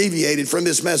deviated from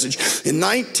this message. In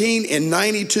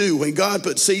 1992, when God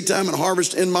put seed time and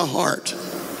harvest in my heart,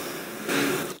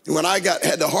 When I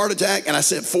had the heart attack and I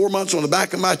spent 4 months on the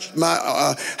back of my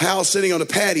house sitting on the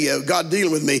patio, God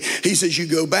dealing with me, he says, you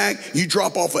go back, you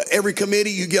drop off of every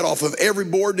committee, you get off of every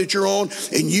board that you're on,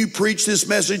 and you preach this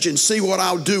message and see what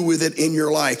I'll do with it in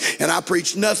your life. And I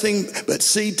preach nothing but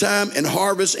seed time and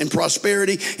harvest and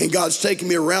prosperity, and God's taken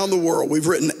me around the world. We've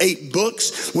written 8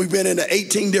 books. We've been into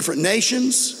 18 different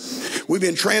nations. We've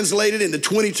been translated into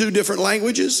 22 different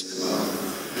languages.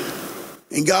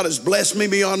 And God has blessed me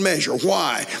beyond measure.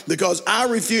 Why? Because I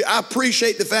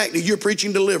appreciate the fact that you're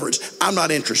preaching deliverance. I'm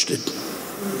not interested.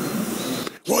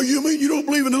 Well, you mean you don't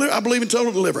believe in deliverance? I believe in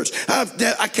total deliverance.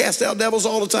 I cast out devils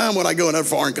all the time when I go in other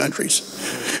foreign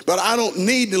countries. But I don't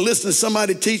need to listen to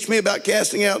somebody teach me about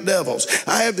casting out devils.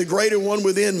 I have the greater one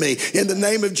within me. In the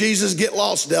name of Jesus, get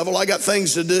lost, devil. I got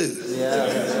things to do.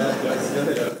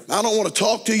 I don't want to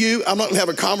talk to you. I'm not going to have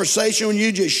a conversation with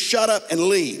you. Just shut up and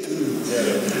leave.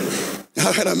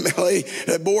 I had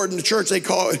a board in the church. They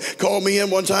called me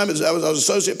in one time. I was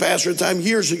associate pastor at the time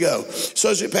years ago.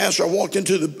 Associate pastor, I walked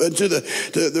into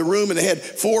the room, and they had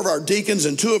 4 of our deacons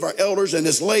and 2 of our elders, and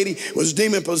this lady was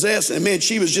demon possessed, and man,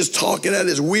 she was just talking out of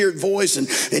this weird voice and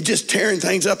just tearing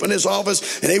things up in this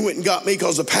office. And they went and got me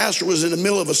because the pastor was in the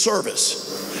middle of a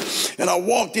service. And I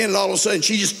walked in, and all of a sudden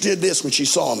she just did this when she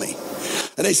saw me.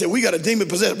 And they said, we got a demon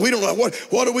possessed. We don't know.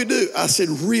 What do we do? I said,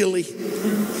 really?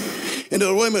 And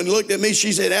the woman looked at me.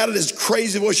 She said, out of this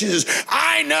crazy voice, she says,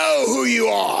 I know who you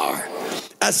are.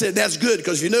 I said, that's good,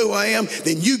 because if you know who I am,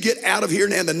 then you get out of here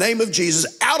now in the name of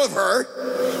Jesus. Out of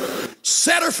her,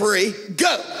 set her free,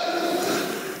 go.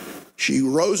 She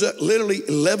rose up, literally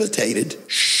levitated,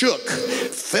 shook,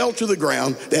 fell to the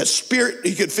ground. That spirit,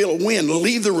 you could feel a wind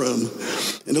leave the room.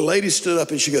 And the lady stood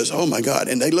up and she goes, oh my God.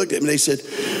 And they looked at me and they said,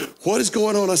 what is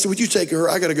going on? I said, would you take her?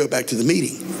 I got to go back to the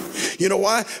meeting. You know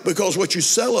why? Because what you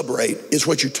celebrate is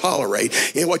what you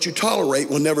tolerate. And what you tolerate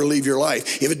will never leave your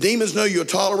life. If demons know you'll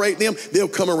tolerate them, they'll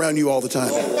come around you all the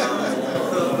time.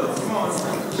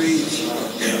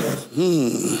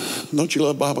 Don't you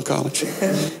love Bible college?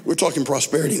 We're talking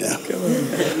prosperity now.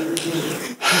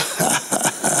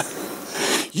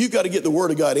 You've got to get the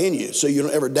Word of God in you so you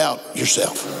don't ever doubt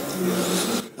yourself.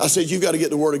 I said, you've got to get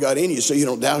the Word of God in you so you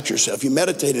don't doubt yourself. You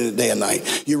meditate in it day and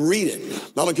night. You read it.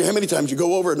 I don't care how many times you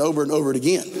go over it and over and over it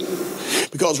again.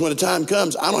 Because when the time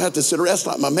comes, I don't have to sit around. That's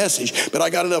not my message. But I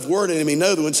got enough Word in me to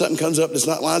know that when something comes up that's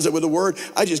not lines up with the Word,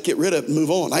 I just get rid of it and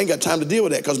move on. I ain't got time to deal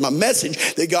with that, because my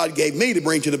message that God gave me to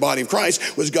bring to the body of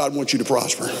Christ was God wants you to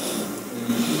prosper.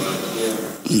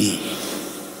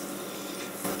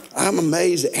 I'm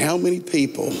amazed at how many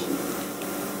people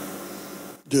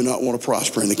do not want to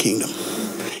prosper in the kingdom.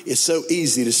 It's so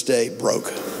easy to stay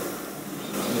broke.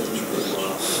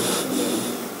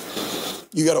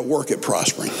 You got to work at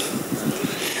prospering.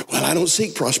 Well, I don't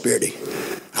seek prosperity.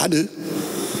 I do.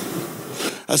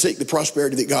 I seek the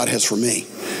prosperity that God has for me.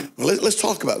 Well, let's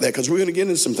talk about that, because we're going to get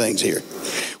into some things here.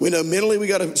 We know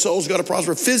mentally soul's got to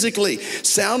prosper. Physically,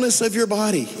 soundness of your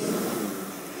body.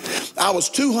 I was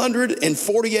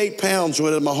 248 pounds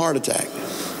when I had my heart attack.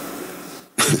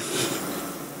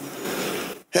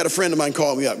 Had a friend of mine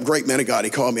call me up, great man of God.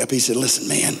 He called me up. He said, listen,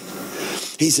 man.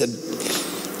 He said,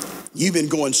 you've been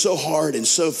going so hard and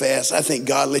so fast. I think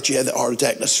God let you have the heart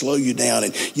attack to slow you down,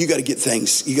 and you got to get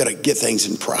things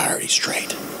in priority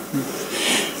straight.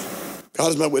 God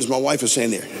is my witness. My wife was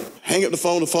saying there, hang up the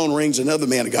phone rings. Another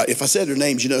man of God. If I said their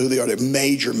names, you know who they are. They're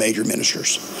major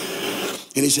ministers.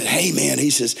 And he said, hey man, he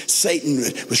says, Satan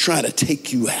was trying to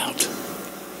take you out.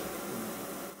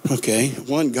 Okay,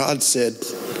 one, God said,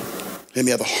 let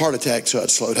me have a heart attack so I'd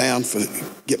slow down,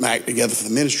 get my act together for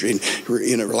the ministry and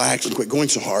relax and quit going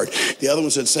so hard. The other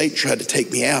one said, Satan tried to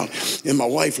take me out. And my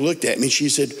wife looked at me and she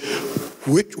said,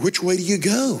 which way do you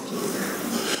go?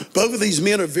 Both of these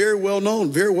men are very well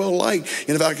known, very well liked.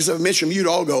 And if I could mention them, you'd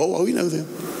all go, oh, you know them.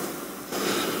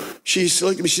 She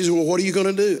looked at me, she said, well, what are you going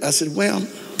to do? I said, well,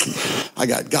 I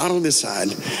got God on this side.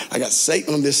 I got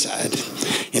Satan on this side.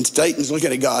 And Satan's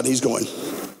looking at God and he's going,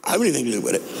 I have anything to do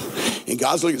with it. And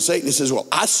God's looking at Satan and says, well,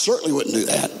 I certainly wouldn't do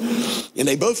that. And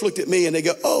they both looked at me and they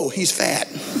go, oh, he's fat.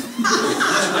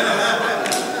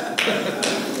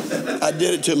 I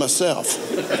did it to myself.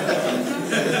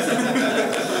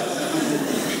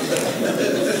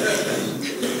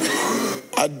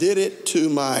 I did it to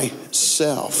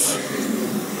myself.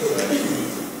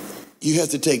 You have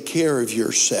to take care of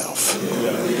yourself.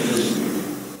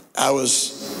 I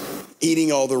was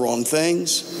eating all the wrong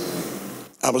things.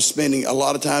 I was spending a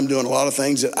lot of time doing a lot of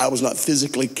things that I was not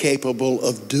physically capable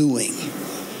of doing.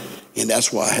 And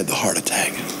that's why I had the heart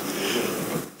attack.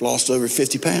 Lost over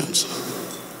 50 pounds.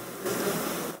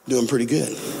 Doing pretty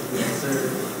good.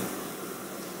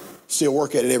 Still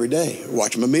work at it every day.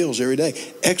 Watch my meals every day.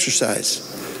 Exercise.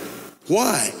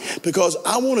 Why? Because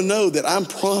I want to know that I'm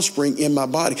prospering in my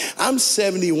body. I'm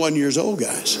 71 years old,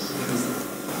 guys.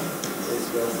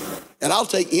 And I'll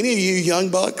take any of you young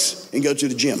bucks and go to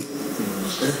the gym.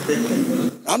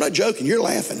 I'm not joking. You're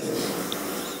laughing.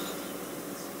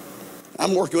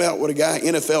 I'm working out with a guy,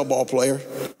 NFL ball player,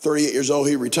 38 years old.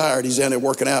 He retired. He's down there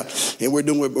working out, and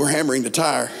we're hammering the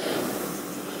tire.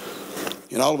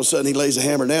 And all of a sudden, he lays the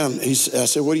hammer down. I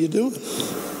said, "What are you doing?"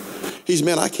 He said,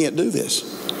 "Man, I can't do this."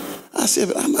 I said,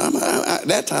 "But at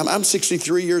that time, I'm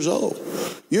 63 years old.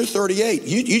 You're 38.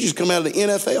 You just come out of the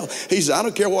NFL." He said, "I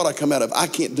don't care what I come out of. I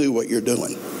can't do what you're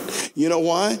doing." You know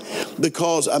why?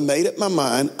 Because I made up my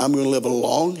mind I'm going to live a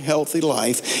long, healthy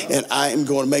life, and I am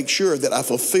going to make sure that I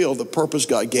fulfill the purpose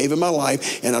God gave in my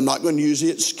life, and I'm not going to use the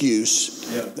excuse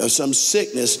of some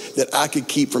sickness that I could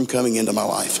keep from coming into my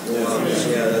life.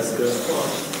 Yeah, that's good.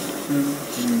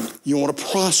 You want to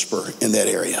prosper in that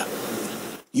area.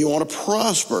 You want to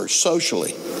prosper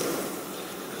socially.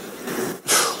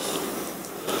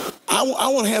 I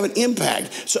want to have an impact.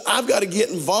 So I've got to get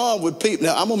involved with people.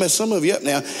 Now, I'm going to mess some of you up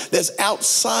now. That's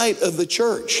outside of the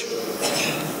church.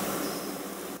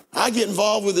 I get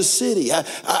involved with the city.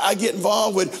 I get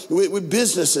involved with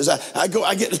businesses. I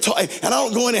get to talk, and I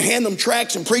don't go in and hand them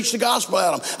tracts and preach the gospel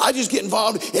at them. I just get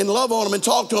involved and love on them and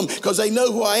talk to them because they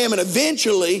know who I am. And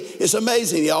eventually, it's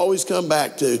amazing. You always come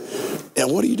back to, and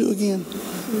what do you do again?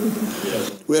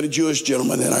 We had a Jewish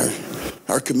gentleman in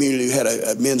our community who had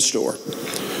a men's store.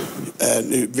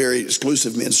 A very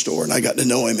exclusive men's store, and I got to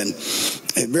know him, and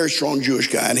a very strong Jewish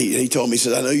guy. And he told me, he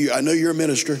said, I know you're a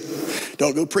minister.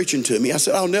 Don't go preaching to me. I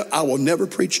said, I will never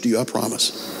preach to you, I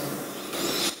promise.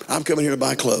 I'm coming here to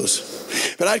buy clothes.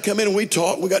 But I'd come in and we'd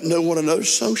talk. We got to know one another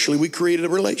socially. We created a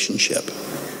relationship.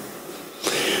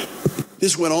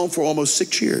 This went on for almost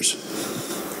 6 years.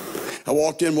 I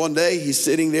walked in one day. He's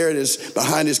sitting there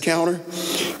behind his counter.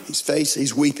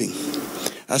 He's weeping.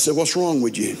 I said, "What's wrong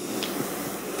with you?"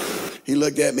 He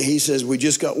looked at me. He says, "We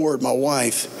just got word my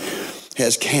wife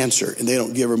has cancer and they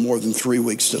don't give her more than 3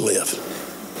 weeks to live."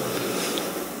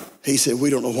 He said, "We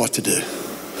don't know what to do."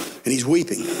 And he's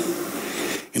weeping.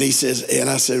 And he says, and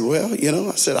I said, "Well,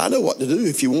 I know what to do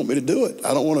if you want me to do it.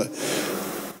 I don't want to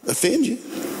offend you."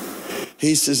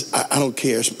 He says, I don't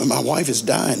care. My wife is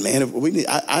dying, man.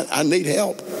 I need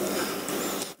help."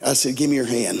 I said, "Give me your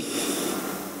hand."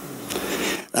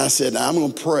 I said, "Now I'm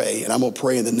going to pray, and I'm going to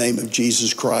pray in the name of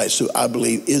Jesus Christ, who I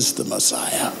believe is the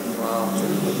Messiah." Wow.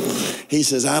 He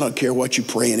says, "I don't care what you're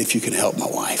praying if you can help my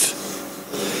wife."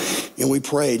 And we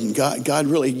prayed, and God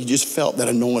really, you just felt that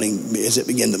anointing as it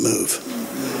began to move.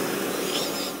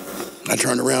 I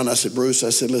turned around, I said, "Bruce," I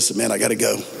said, "Listen, man, I got to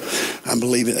go. I'm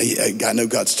believing, I know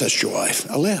God's touched your wife."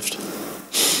 I left.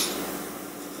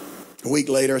 A week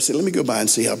later, I said, "Let me go by and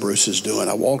see how Bruce is doing."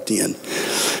 I walked in.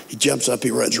 He jumps up,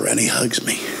 he runs around, he hugs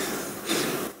me.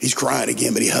 He's crying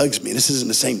again, but he hugs me. This isn't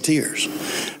the same tears.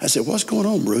 I said, "What's going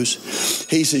on, Bruce?"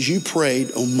 He says, "You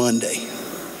prayed on Monday."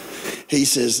 He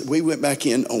says, "We went back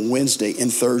in on Wednesday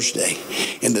and Thursday,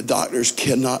 and the doctors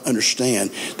cannot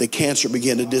understand. The cancer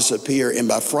began to disappear, and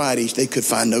by Friday, they could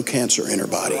find no cancer in her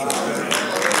body."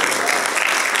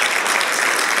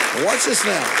 Watch this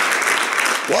now.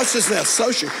 Watch this now.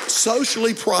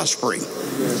 Socially prospering.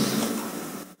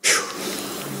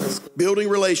 Building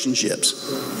relationships.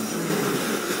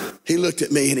 He looked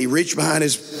at me and he reached behind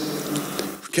his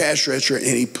cash register and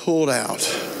he pulled out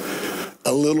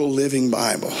a little living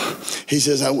Bible. He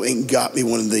says, "I went and got me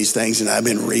one of these things and I've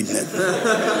been reading it."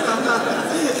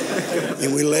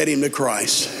 And we led him to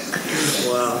Christ.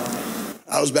 Wow.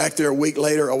 I was back there a week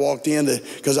later. I walked in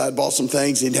because I had bought some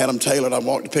things. He'd had them tailored. I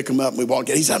walked to pick them up, and we walked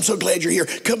in. He said, "I'm so glad you're here.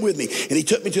 Come with me." And he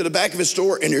took me to the back of his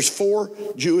store, and there's 4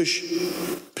 Jewish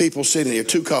people sitting there,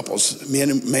 2 couples, man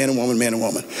and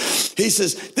woman. He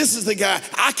says, "This is the guy.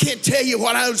 I can't tell you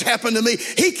what has happened to me.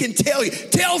 He can tell you.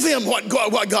 Tell them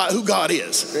who God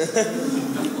is."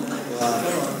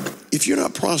 Wow. If you're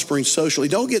not prospering socially,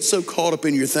 don't get so caught up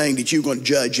in your thing that you're going to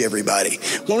judge everybody.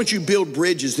 Why don't you build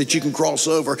bridges that you can cross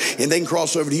over and they can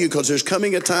cross over to you, because there's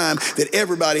coming a time that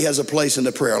everybody has a place in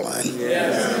the prayer line.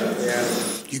 Yeah.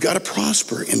 You got to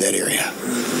prosper in that area.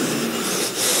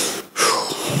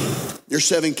 There's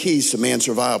 7 keys to man's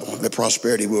survival that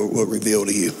prosperity will reveal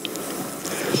to you.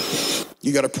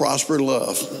 You got to prosper in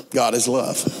love. God is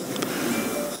love.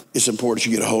 It's important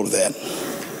you get a hold of that.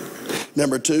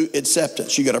 Number 2,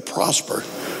 acceptance. You got to prosper.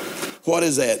 What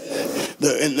is that?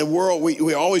 In the world,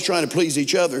 we're always trying to please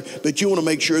each other, but you want to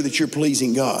make sure that you're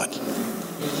pleasing God.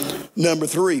 Number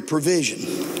 3, provision.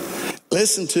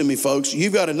 Listen to me, folks.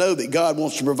 You've got to know that God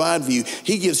wants to provide for you.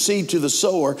 He gives seed to the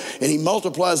sower, and he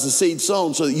multiplies the seed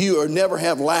sown so that you never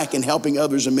have lack in helping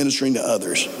others and ministering to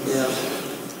others. Yeah.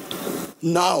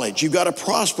 Knowledge. You've got to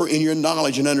prosper in your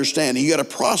knowledge and understanding. You've got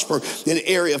to prosper in the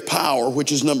area of power,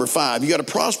 which is number 5. You've got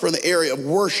to prosper in the area of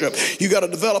worship. You've got to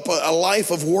develop a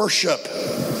life of worship.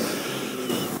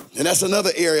 And that's another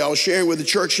area I was sharing with the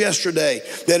church yesterday,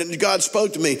 that God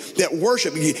spoke to me, that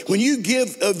worship, when you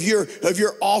give of your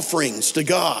offerings to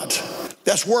God,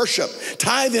 that's worship.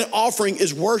 Tithe and offering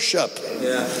is worship.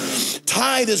 Yeah.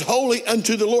 Tithe is holy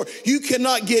unto the Lord. You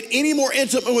cannot get any more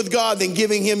intimate with God than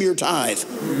giving him your tithe.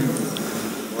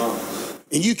 Wow.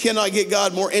 And you cannot get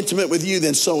God more intimate with you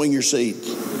than sowing your seed.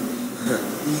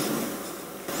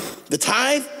 The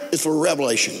tithe is for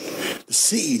revelation. The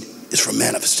seed is for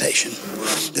manifestation.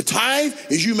 The tithe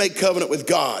is you make covenant with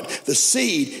God. The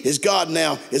seed is God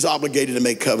now is obligated to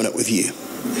make covenant with you.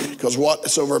 Because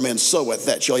whatsoever man soweth,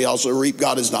 that shall he also reap.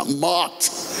 God is not mocked,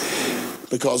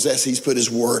 because he's put his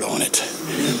word on it.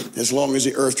 As long as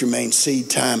the earth remains, seed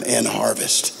time and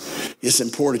harvest. It's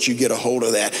important you get a hold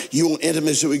of that. You want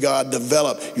intimacy with God,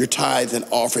 develop your tithe and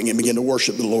offering and begin to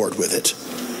worship the Lord with it.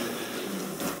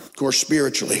 Of course,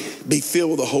 spiritually, be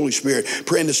filled with the Holy Spirit.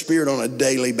 Pray in the Spirit on a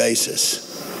daily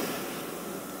basis.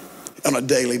 On a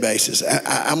daily basis.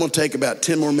 I'm going to take about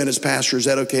 10 more minutes, Pastor. Is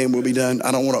that okay? And we'll be done.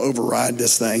 I don't want to override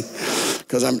this thing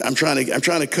because I'm trying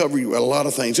to cover you a lot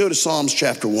of things. Go to Psalms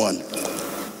chapter 1.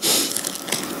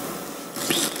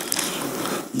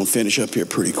 I'm going to finish up here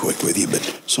pretty quick with you,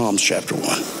 but Psalms chapter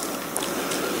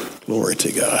 1. Glory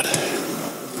to God.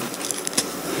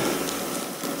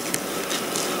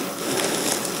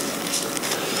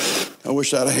 I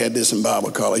wish I'd have had this in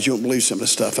Bible college. You won't believe some of the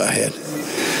stuff I had.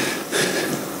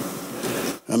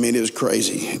 I mean, it was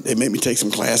crazy. They made me take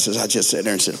some classes. I just sat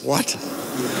there and said, what?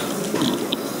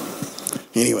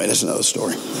 Anyway, that's another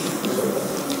story.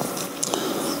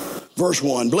 Verse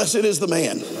 1, blessed is the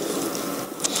man,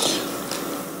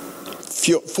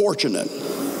 fortunate,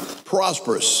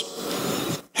 prosperous,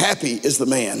 happy is the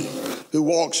man who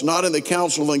walks not in the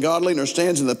counsel of the ungodly, nor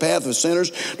stands in the path of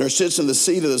sinners, nor sits in the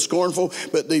seat of the scornful,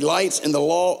 but delights in the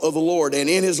law of the Lord. And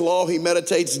in his law he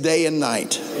meditates day and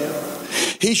night. Yeah.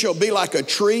 He shall be like a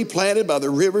tree planted by the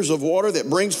rivers of water that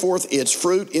brings forth its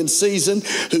fruit in season,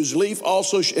 whose leaf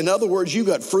also, in other words, you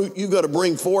got fruit you got to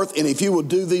bring forth. And if you will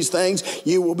do these things,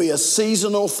 you will be a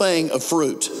seasonal thing of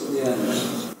fruit.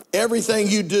 Yeah. Everything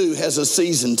you do has a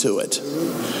season to it.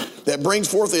 That brings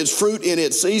forth its fruit in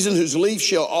its season, whose leaf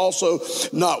shall also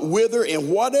not wither, and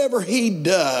whatever he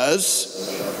does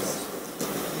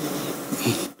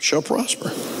shall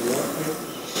prosper.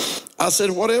 I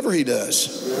said, whatever he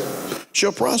does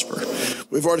shall prosper.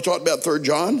 We've already talked about 3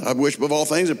 John. I wish above all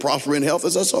things that prosper in health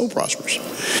as thy soul prospers.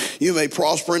 You may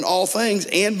prosper in all things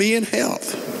and be in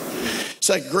health.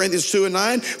 2 Corinthians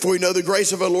 2:9, for we know the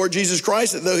grace of our Lord Jesus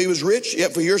Christ, that though he was rich,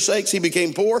 yet for your sakes he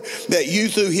became poor, that you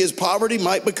through his poverty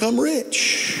might become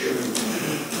rich.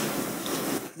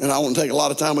 And I won't take a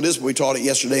lot of time with this, but we taught it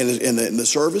yesterday in the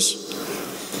service.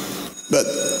 But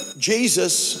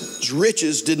Jesus'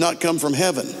 riches did not come from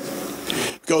heaven.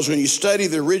 Because when you study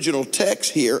the original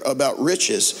text here about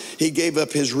riches, he gave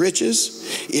up his riches.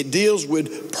 It deals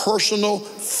with personal,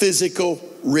 physical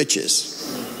riches.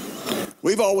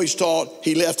 We've always taught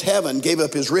he left heaven, gave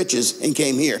up his riches, and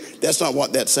came here. That's not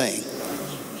what that's saying.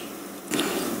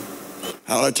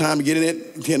 I don't have time to get in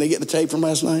it. Can I get the tape from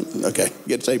last night? Okay,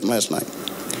 get the tape from last night.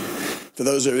 For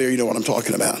those that are there, you know what I'm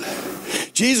talking about.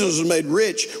 Jesus was made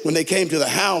rich when they came to the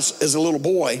house as a little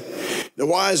boy, the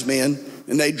wise men,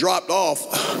 and they dropped off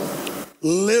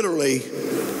literally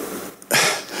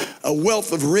a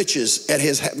wealth of riches at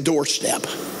his doorstep.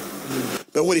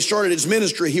 But when he started his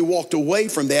ministry, he walked away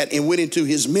from that and went into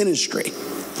his ministry.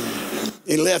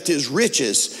 He left his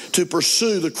riches to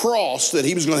pursue the cross that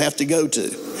he was going to have to go to.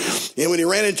 And when he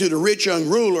ran into the rich young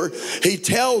ruler, he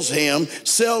tells him,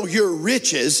 sell your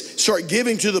riches, start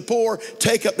giving to the poor,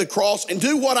 take up the cross, and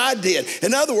do what I did.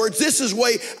 In other words, this is the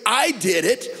way I did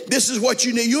it. This is what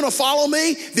you need. You want to follow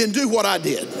me? Then do what I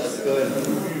did. That's good.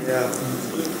 Yeah.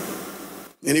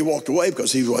 And he walked away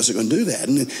because he wasn't going to do that.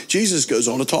 And then Jesus goes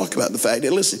on to talk about the fact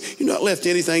that, listen, you've not left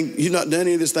anything, you've not done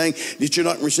any of this thing, that you're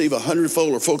not going to receive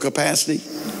 100-fold or full capacity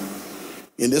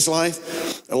in this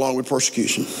life, along with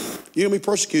persecution. You're going to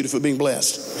be persecuted for being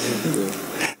blessed.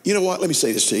 You know what? Let me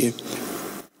say this to you.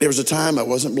 There was a time I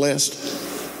wasn't blessed.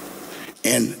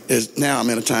 And now I'm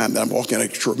in a time that I'm walking in a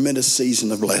tremendous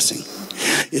season of blessing.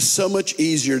 It's so much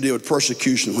easier to deal with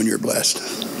persecution when you're blessed.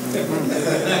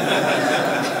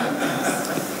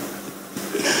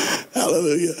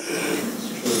 Hallelujah.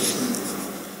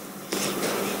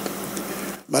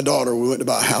 My my daughter, we went to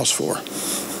buy a house for her.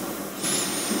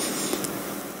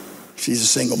 She's a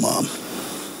single mom.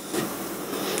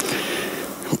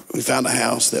 We found a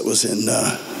house that was in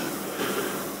a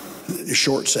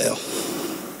short sale.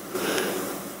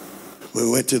 We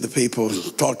went to the people,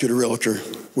 talked to the realtor.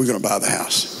 We're going to buy the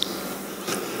house.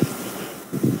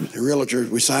 The realtor,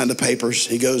 we signed the papers.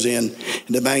 He goes in,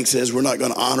 and the bank says, we're not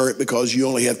going to honor it because you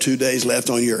only have 2 days left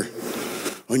on your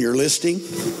listing.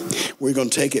 We're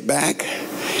going to take it back,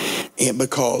 and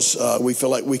because we feel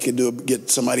like we could get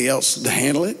somebody else to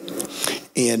handle it.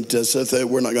 And so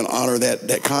we're not going to honor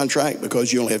that contract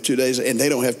because you only have 2 days, and they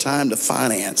don't have time to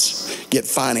get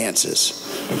finances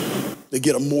to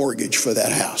get a mortgage for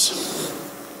that house.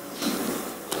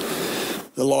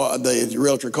 The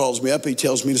realtor calls me up. He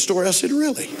tells me the story. I said,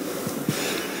 really?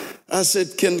 I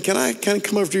said, can I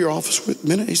come over to your office for a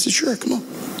minute? He said, sure, come on.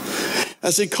 I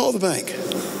said, call the bank.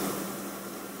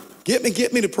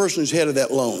 Get me the person who's head of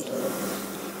that loan.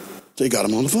 So he got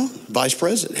him on the phone. Vice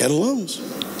president, head of loans.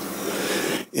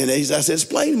 And I said,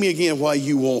 explain to me again why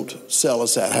you won't sell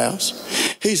us that house.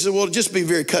 He said, well, just be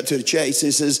very cut to the chase.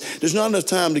 He says, there's not enough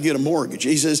time to get a mortgage.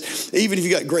 He says, even if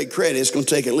you got great credit, it's going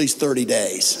to take at least 30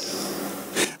 days.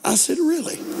 I said,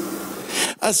 really?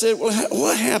 I said, well,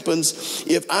 what happens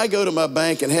if I go to my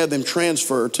bank and have them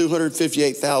transfer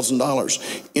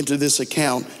 $258,000 into this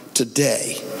account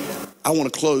today? I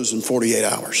want to close in 48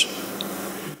 hours.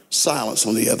 Silence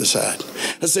on the other side.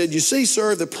 I said, you see,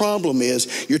 sir, the problem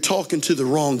is you're talking to the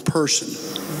wrong person.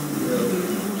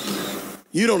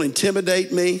 You don't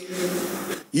intimidate me.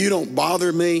 You don't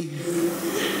bother me.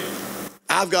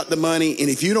 I've got the money, and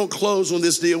if you don't close on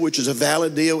this deal, which is a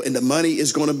valid deal, and the money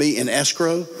is going to be in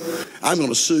escrow, I'm going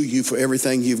to sue you for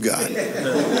everything you've got.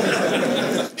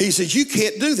 He said, you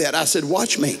can't do that. I said,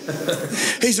 watch me.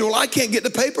 He said, well, I can't get the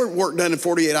paperwork done in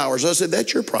 48 hours. I said,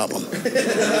 that's your problem.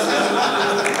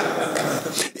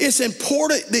 It's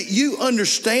important that you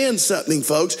understand something,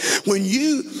 folks.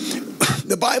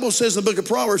 The Bible says in the book of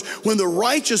Proverbs, when the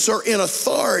righteous are in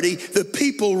authority, the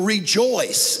people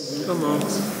rejoice. Come on.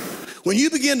 When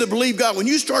you begin to believe God, when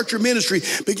you start your ministry,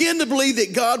 begin to believe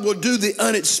that God will do the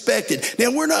unexpected. Now,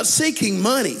 we're not seeking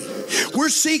money. We're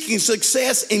seeking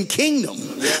success in kingdom.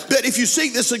 But if you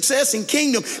seek the success in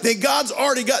kingdom, then God's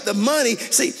already got the money.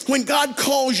 See, when God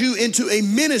calls you into a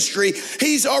ministry,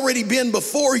 he's already been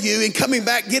before you and coming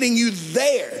back getting you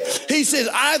there. He says,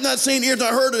 I have not seen, ears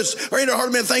not heard us, or any heart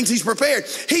of man things he's prepared.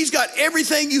 He's got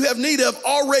everything you have need of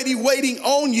already waiting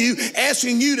on you,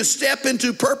 asking you to step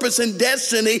into purpose and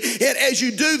destiny. And as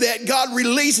you do that, God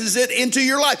releases it into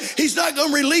your life. He's not going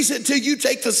to release it till you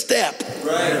take the step.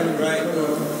 Right.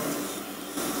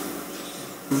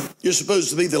 You're supposed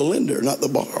to be the lender, not the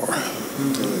borrower.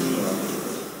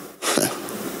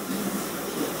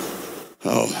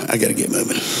 Oh, I got to get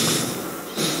moving.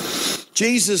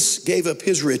 Jesus gave up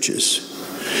his riches,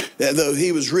 that though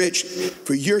he was rich,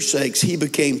 for your sakes he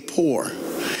became poor,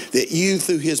 that you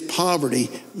through his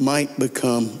poverty might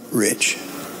become rich.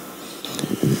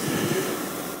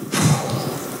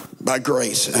 By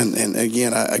grace, and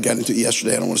again, I got into it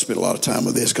yesterday. I don't want to spend a lot of time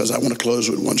with this because I want to close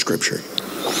with one scripture.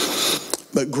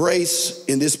 But grace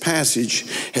in this passage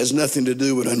has nothing to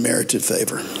do with unmerited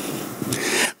favor.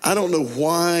 I don't know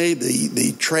why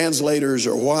the translators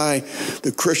or why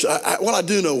the Christian, well, I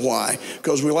do know why,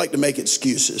 because we like to make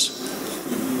excuses.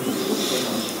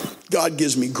 God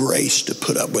gives me grace to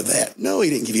put up with that. No, he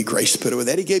didn't give you grace to put up with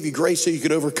that. He gave you grace so you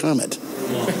could overcome it.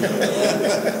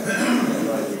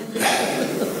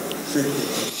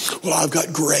 Well, I've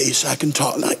got grace. I can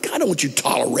tolerate. I don't want you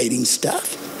tolerating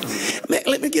stuff. Man,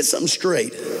 let me get something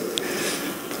straight.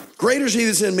 Greater is he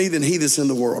that's in me than he that's in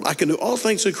the world. I can do all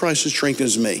things through Christ who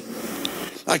strengthens me.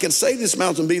 I can say this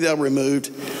mountain, be thou removed.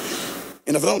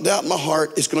 And if I don't doubt in my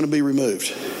heart, it's going to be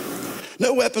removed.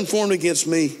 No weapon formed against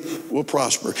me will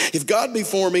prosper. If God be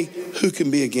for me, who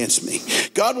can be against me?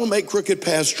 God will make crooked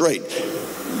paths straight.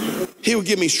 He will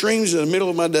give me streams in the middle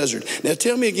of my desert. Now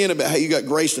tell me again about how you got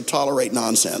grace to tolerate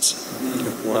nonsense.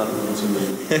 Wow.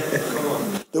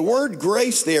 The word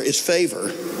grace there is favor,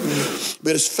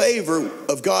 but it's favor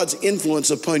of God's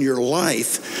influence upon your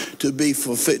life to be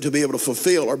able to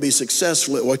fulfill or be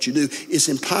successful at what you do. It's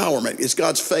empowerment. It's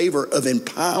God's favor of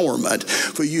empowerment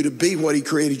for you to be what he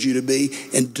created you to be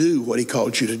and do what he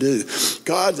called you to do.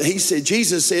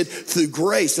 Jesus said, through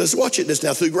grace, let's watch it this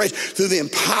now, through grace, through the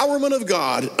empowerment of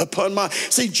God upon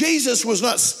see, Jesus was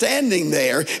not standing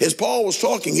there as Paul was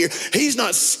talking here. He's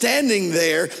not standing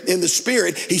there in the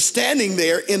spirit. He's standing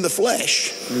there in the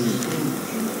flesh.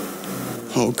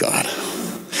 Oh, God.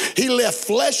 He left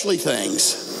fleshly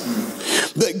things,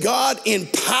 but God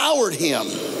empowered him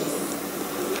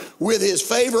with his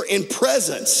favor and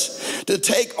presence to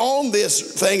take on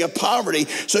this thing of poverty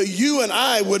so you and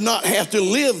I would not have to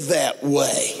live that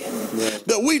way.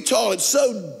 But we taught it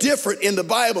so different in the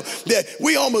Bible that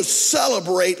we almost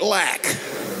celebrate lack.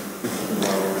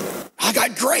 I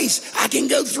got grace. I can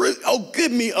go through. Oh,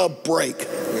 give me a break.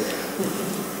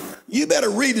 You better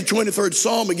read the 23rd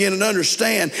Psalm again and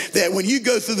understand that when you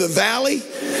go through the valley,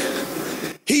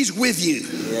 he's with you.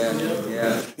 Yeah.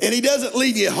 And he doesn't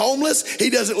leave you homeless. He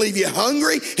doesn't leave you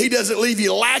hungry. He doesn't leave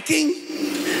you lacking.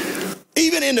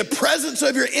 Even in the presence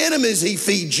of your enemies, he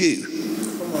feeds you.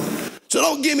 So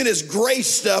don't give me this grace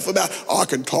stuff about, I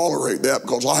can tolerate that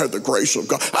because I have the grace of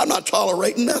God. I'm not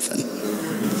tolerating nothing.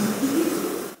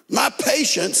 My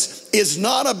patience is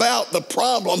not about the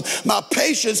problem. My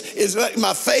patience is letting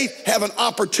my faith have an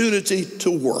opportunity to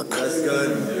work. That's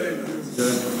good.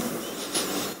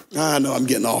 I know I'm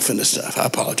getting off into stuff. I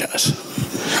apologize.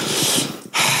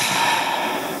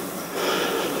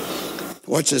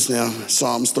 Watch this now.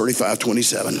 Psalms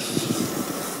 35:27.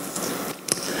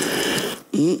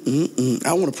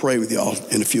 I want to pray with y'all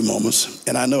in a few moments.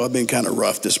 And I know I've been kind of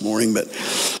rough this morning, but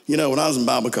you know, when I was in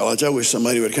Bible college, I wish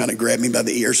somebody would kind of grab me by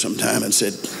the ear sometime and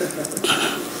said,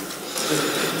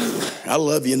 I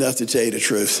love you enough to tell you the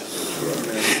truth.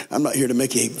 I'm not here to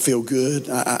make you feel good.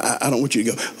 I don't want you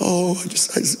to go, oh,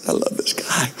 I love this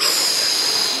guy.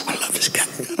 I love this guy.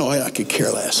 No, I could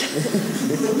care less.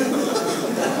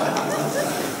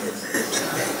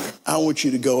 I want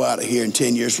you to go out of here in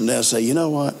 10 years from now and say, you know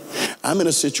what? I'm in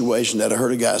a situation that I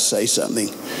heard a guy say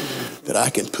something that I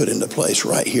can put into place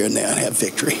right here and now and have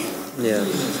victory. Yeah.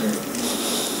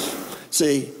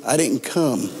 See, I didn't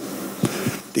come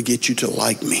to get you to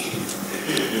like me.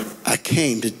 I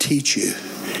came to teach you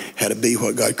how to be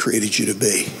what God created you to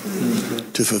be,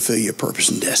 to fulfill your purpose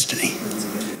and destiny.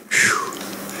 Whew.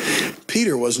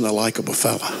 Peter wasn't a likable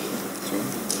fella.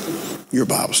 You're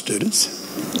Bible students.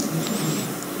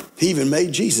 He even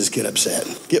made Jesus get upset.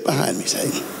 Get behind me,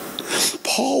 Satan.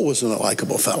 Paul wasn't a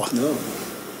likable fella. No.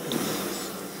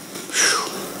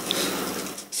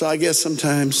 So I guess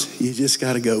sometimes you just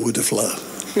got to go with the flow.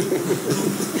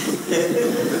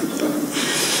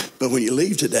 But when you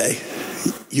leave today,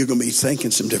 you're going to be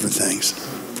thinking some different things.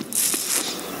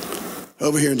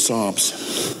 Over here in Psalms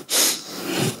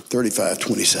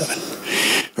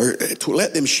 35:27.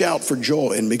 Let them shout for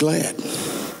joy and be glad,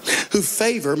 who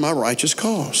favor my righteous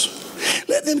cause.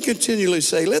 Let them continually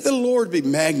say, let the Lord be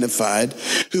magnified,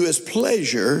 who has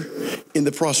pleasure in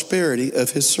the prosperity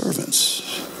of his servants.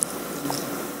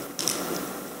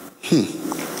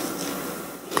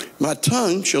 My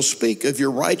tongue shall speak of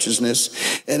your righteousness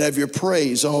and of your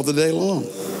praise all the day long.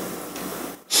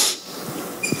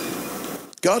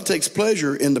 God takes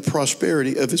pleasure in the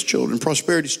prosperity of his children.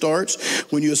 Prosperity starts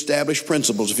when you establish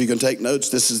principles. If you can take notes,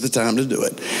 this is the time to do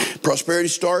it. Prosperity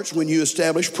starts when you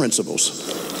establish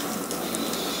principles.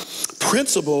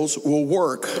 Principles will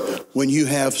work when you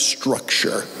have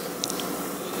structure.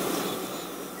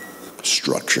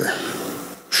 Structure.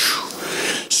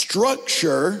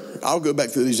 Structure, I'll go back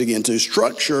through these again too.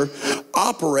 Structure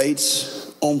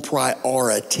operates on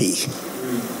priority.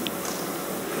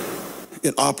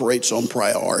 It operates on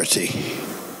priority.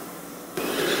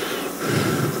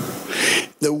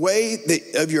 The way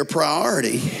of your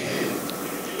priority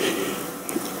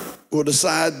will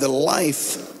decide the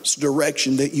life's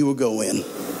direction that you will go in.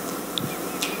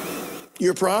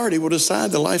 Your priority will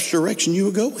decide the life's direction you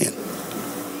will go in.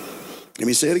 Let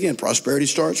me say it again. Prosperity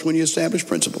starts when you establish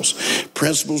principles.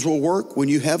 Principles will work when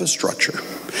you have a structure.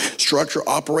 Structure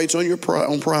operates on your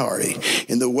own priority.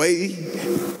 And the way,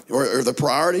 or the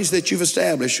priorities that you've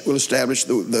established will establish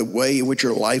the way in which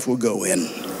your life will go in.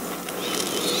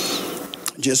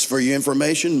 Just for your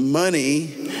information,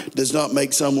 money does not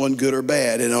make someone good or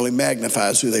bad. It only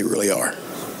magnifies who they really are.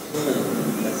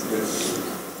 That's good.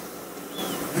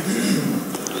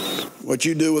 What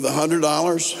you do with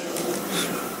 $100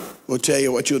 will tell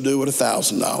you what you'll do with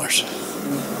 $1,000.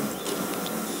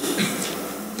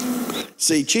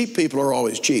 See, cheap people are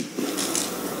always cheap.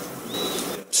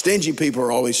 Stingy people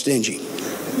are always stingy.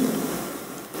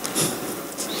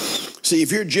 See,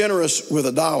 if you're generous with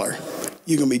 $1,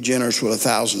 you're going to be generous with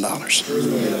 $1,000.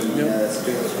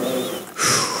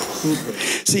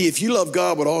 See, if you love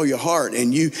God with all your heart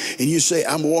and you say,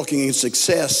 I'm walking in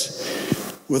success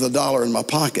with $1 in my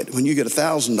pocket, when you get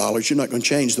 $1,000, you're not going to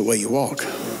change the way you walk.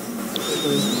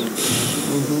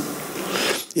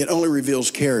 It only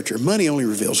reveals character. Money only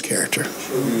reveals character.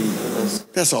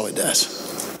 That's all it does.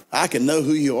 I can know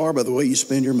who you are by the way you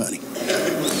spend your money.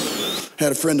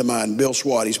 Had a friend of mine, Bill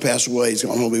Swat. He's passed away. He's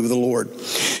gone home to be with the Lord.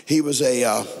 He was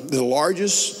the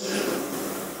largest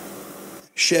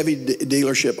Chevy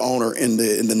dealership owner in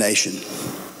the nation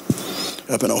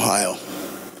up in Ohio.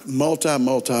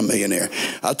 Multi-millionaire.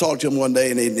 I talked to him one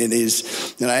day, and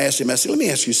I asked him, I said, let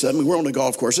me ask you something. We're on the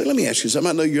golf course. I said, let me ask you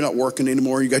something. I know you're not working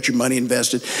anymore. You got your money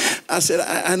invested. I said,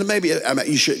 I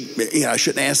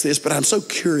shouldn't ask this, but I'm so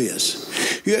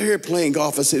curious. You out here playing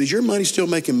golf. I said, is your money still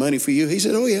making money for you? He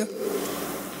said, oh, yeah.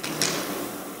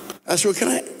 I said, well,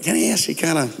 can I ask you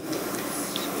kind of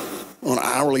on an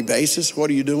hourly basis, what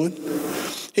are you doing?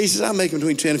 He says, I'm making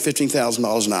between $10,000 and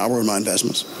 $15,000 an hour in my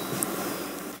investments.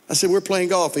 I said, we're playing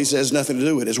golf. He says, nothing to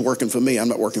do with it. It's working for me. I'm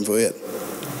not working for it.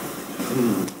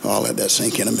 I'll let that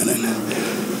sink in a minute.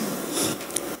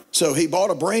 So he bought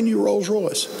a brand new Rolls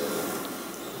Royce.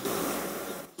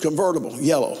 Convertible,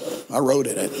 yellow. I rode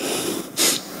in it.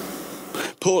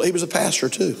 He was a pastor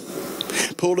too.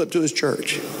 Pulled up to his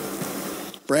church.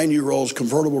 Brand new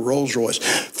convertible Rolls Royce.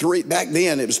 Back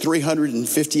then, it was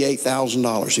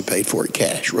 $358,000 he paid for it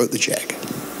cash. Wrote the check.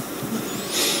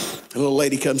 A little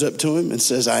lady comes up to him and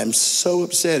says, I am so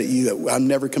upset at you. I'm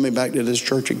never coming back to this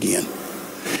church again.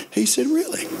 He said,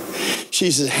 really? She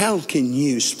says, how can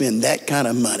you spend that kind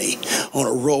of money on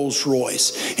a Rolls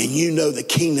Royce and you know the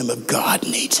kingdom of God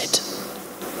needs it?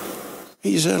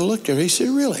 He said, I looked at her. He said,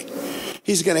 really?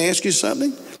 He's going to ask you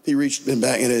something? He reached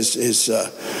back in his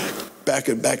back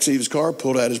seat of his car,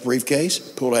 pulled out his briefcase,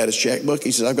 pulled out his checkbook.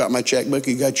 He said, I've got my checkbook.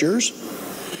 You got yours?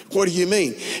 What do you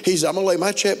mean? He said, I'm going to lay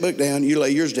my checkbook down. You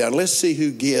lay yours down. Let's see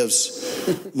who gives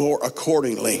more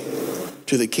accordingly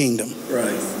to the kingdom.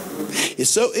 Right. It's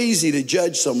so easy to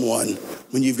judge someone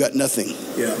when you've got nothing.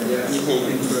 Yeah.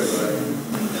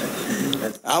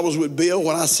 I was with Bill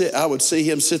when I would see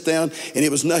him sit down, and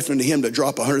it was nothing to him to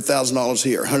drop $100,000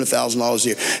 here, $100,000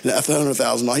 here,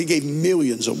 $100,000. He gave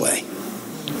millions away.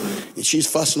 And she's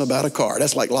fussing about a car.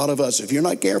 That's like a lot of us. If you're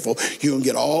not careful, you're going to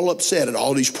get all upset at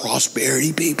all these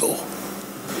prosperity people.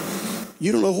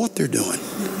 You don't know what they're doing.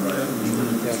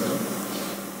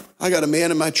 I got a man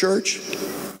in my church,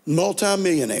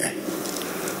 multi-millionaire.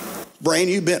 Brand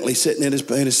new Bentley sitting in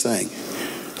his thing.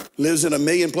 Lives in $1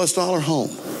 million+ home.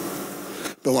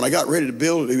 But when I got ready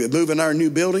to move in our new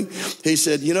building, he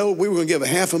said, you know, we were going to give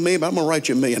 $500,000, but I'm going to write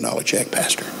you $1 million check,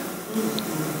 Pastor.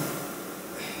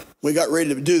 We got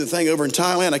ready to do the thing over in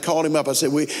Thailand. I called him up. I said,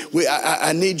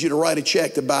 I need you to write a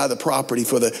check to buy the property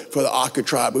for the Aka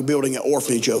tribe. We're building an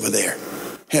orphanage over there.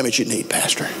 How much you need,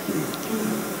 Pastor?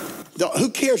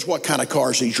 Who cares what kind of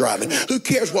cars he's driving? Who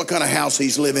cares what kind of house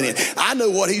he's living in? I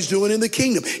know what he's doing in the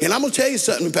kingdom. And I'm going to tell you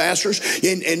something, pastors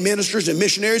and ministers and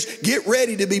missionaries, get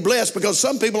ready to be blessed, because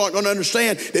some people aren't going to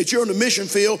understand that you're in the mission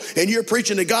field and you're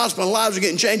preaching the gospel and lives are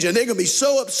getting changed. And they're going to be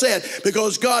so upset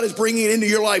because God is bringing into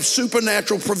your life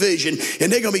supernatural provision.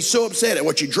 And they're going to be so upset at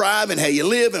what you drive and how you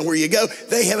live and where you go.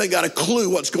 They haven't got a clue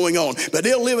what's going on. But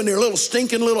they'll live in their little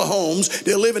stinking little homes.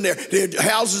 They'll live in their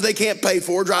houses they can't pay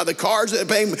for, drive the cars that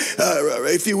they pay,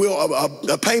 if you will,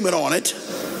 a payment on it,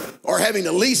 or having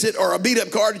to lease it, or a beat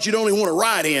up car that you don't even want to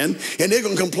ride in, and they're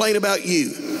going to complain about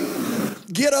you.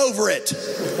 Get over it.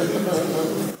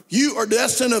 You are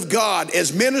destined of God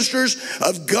as ministers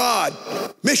of God,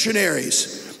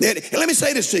 missionaries. And let me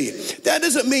say this to you. That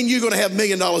doesn't mean you're going to have $1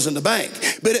 million in the bank,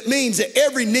 but it means that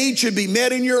every need should be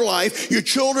met in your life. Your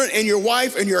children and your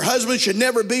wife and your husband should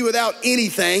never be without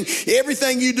anything.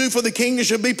 Everything you do for the kingdom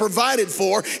should be provided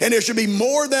for, and there should be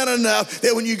more than enough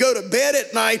that when you go to bed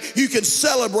at night, you can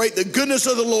celebrate the goodness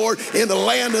of the Lord in the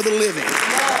land of the living.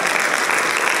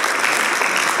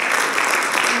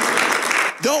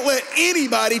 Don't let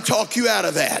anybody talk you out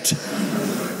of that.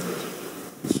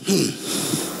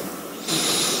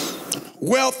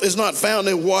 Wealth is not found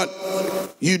in what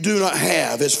you do not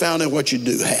have. It's found in what you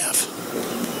do have.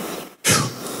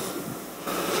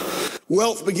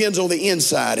 Wealth begins on the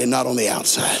inside and not on the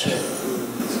outside.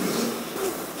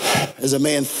 As a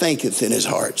man thinketh in his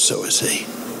heart, so is he.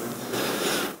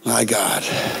 My God.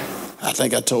 I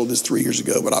think I told this 3 years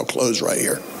ago, but I'll close right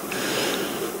here.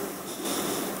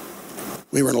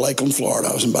 We were in Lakeland, Florida.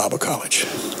 I was in Bible college.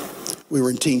 We were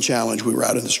in Teen Challenge. We were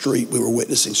out in the street. We were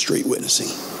witnessing, street witnessing.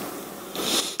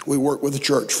 We worked with the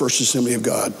church, First Assembly of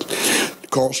God.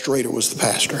 Carl Strader was the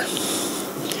pastor.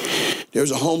 There was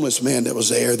a homeless man that was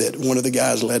there that one of the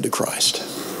guys led to Christ.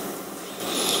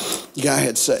 The guy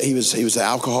he was an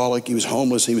alcoholic. He was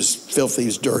homeless. He was filthy. He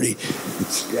was dirty.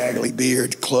 Scraggly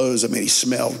beard, clothes. I mean, he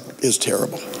smelled. It was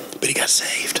terrible. But he got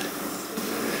saved.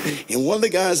 And one of the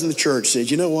guys in the church said,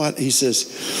 you know what? He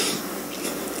says,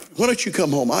 why don't you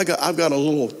come home? I've got a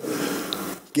little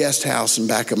guest house in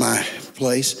back of my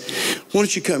place. Why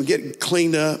don't you come get it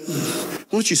cleaned up? Why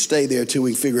don't you stay there till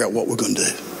we can figure out what we're going to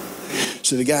do?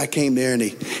 So the guy came there and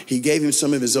he gave him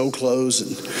some of his old clothes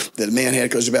and that the man had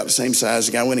because he was about the same size.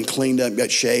 The guy went and cleaned up,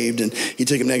 got shaved, and he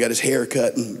took him there, got his hair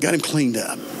cut, and got him cleaned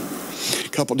up. A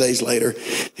couple days later,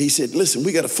 he said, listen,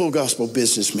 we got a Full Gospel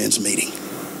businessmen's meeting.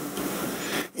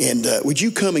 And would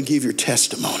you come and give your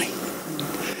testimony?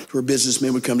 Where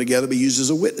businessmen would come together, be used as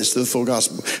a witness to the Full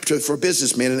Gospel for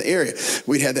businessmen in the area.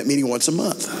 We'd have that meeting once a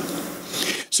month.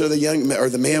 So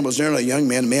the man was there, a young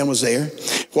man, the man was there.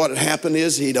 What had happened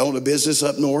is he'd owned a business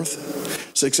up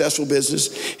north, successful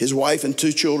business. His wife and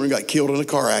 2 children got killed in a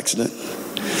car accident.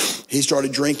 He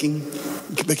started drinking,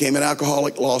 became an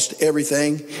alcoholic, lost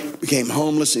everything, became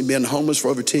homeless. He'd been homeless for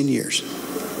over 10 years.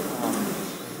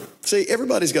 See,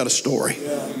 everybody's got a story.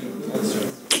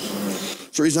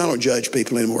 It's the reason I don't judge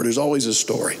people anymore. There's always a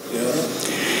story.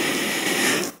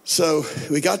 So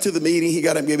we got to the meeting. He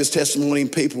got up and gave his testimony, and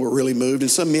people were really moved.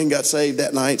 And some men got saved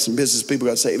that night. Some business people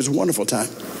got saved. It was a wonderful time.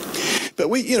 But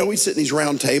we sit in these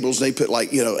round tables, and they put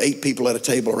 8 people at a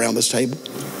table around this table.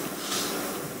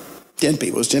 10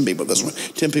 people. It was 10 people this one.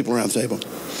 10 people around the table.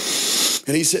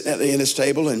 And he's sitting at the end of this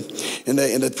table, and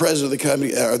the president of the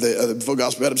company, or the Full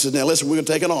Gospel, got up and said, now listen, we're going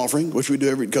to take an offering, which we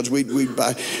do because we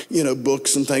buy,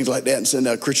 books and things like that and send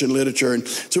out Christian literature. And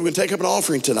so we're going to take up an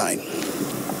offering tonight.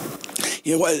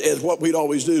 What we'd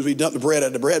always do is we'd dump the bread out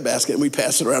of the bread basket and we'd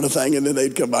pass it around the thing, and then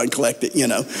they'd come by and collect it,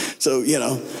 So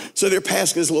they're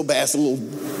passing this little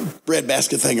bread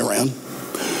basket thing around.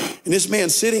 And this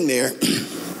man's sitting there,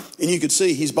 and you could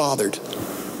see he's bothered.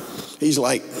 He's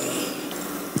like,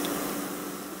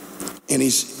 and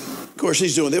he's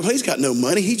doing that. Well, he's got no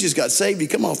money. He just got saved. He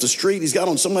come off the street. He's got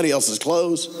on somebody else's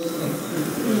clothes,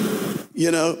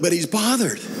 but he's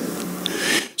bothered.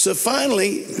 So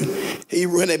finally,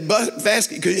 when that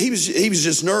basket, because he was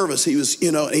just nervous. He was,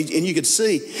 and you could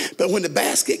see. But when the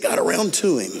basket got around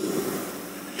to him,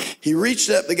 he reached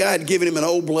up. The guy had given him an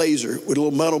old blazer with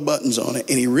little metal buttons on it,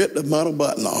 and he ripped the metal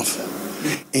button off,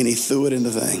 and he threw it in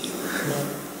the thing.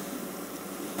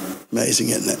 Amazing,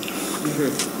 isn't it?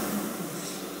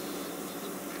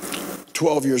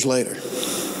 12 years later,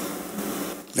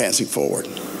 advancing forward,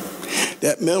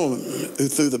 that gentleman who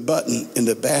threw the button in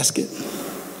the basket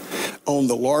owned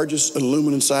the largest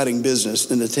aluminum siding business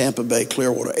in the Tampa Bay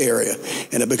Clearwater area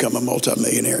and had become a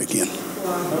multimillionaire again.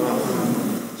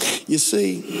 You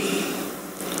see,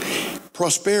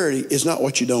 prosperity is not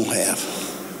what you don't have.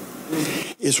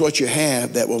 It's what you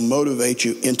have that will motivate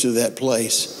you into that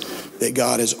place that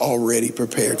God has already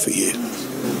prepared for you.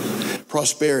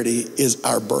 Prosperity is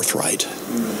our birthright.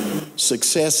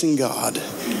 Success in God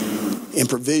and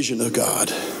provision of God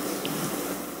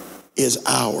is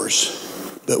ours,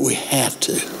 but we have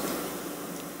to.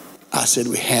 I said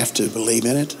we have to believe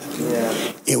in it,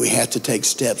 and we have to take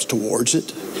steps towards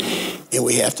it, and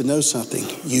we have to know something.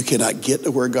 You cannot get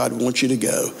to where God wants you to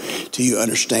go till you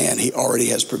understand He already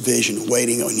has provision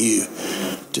waiting on you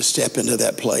to step into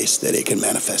that place that it can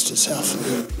manifest itself.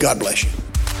 God bless you.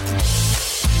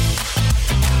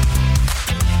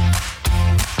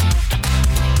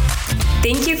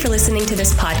 Thank you for listening to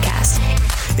this podcast.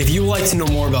 If you would like to know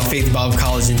more about Faith Bible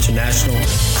College International,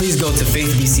 please go to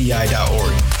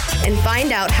faithbci.org. And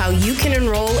find out how you can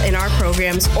enroll in our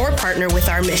programs or partner with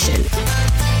our mission.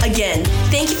 Again,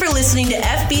 thank you for listening to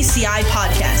FBCI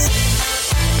Podcast.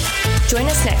 Join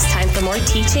us next time for more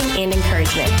teaching and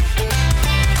encouragement.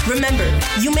 Remember,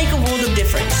 you make a world of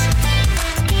difference.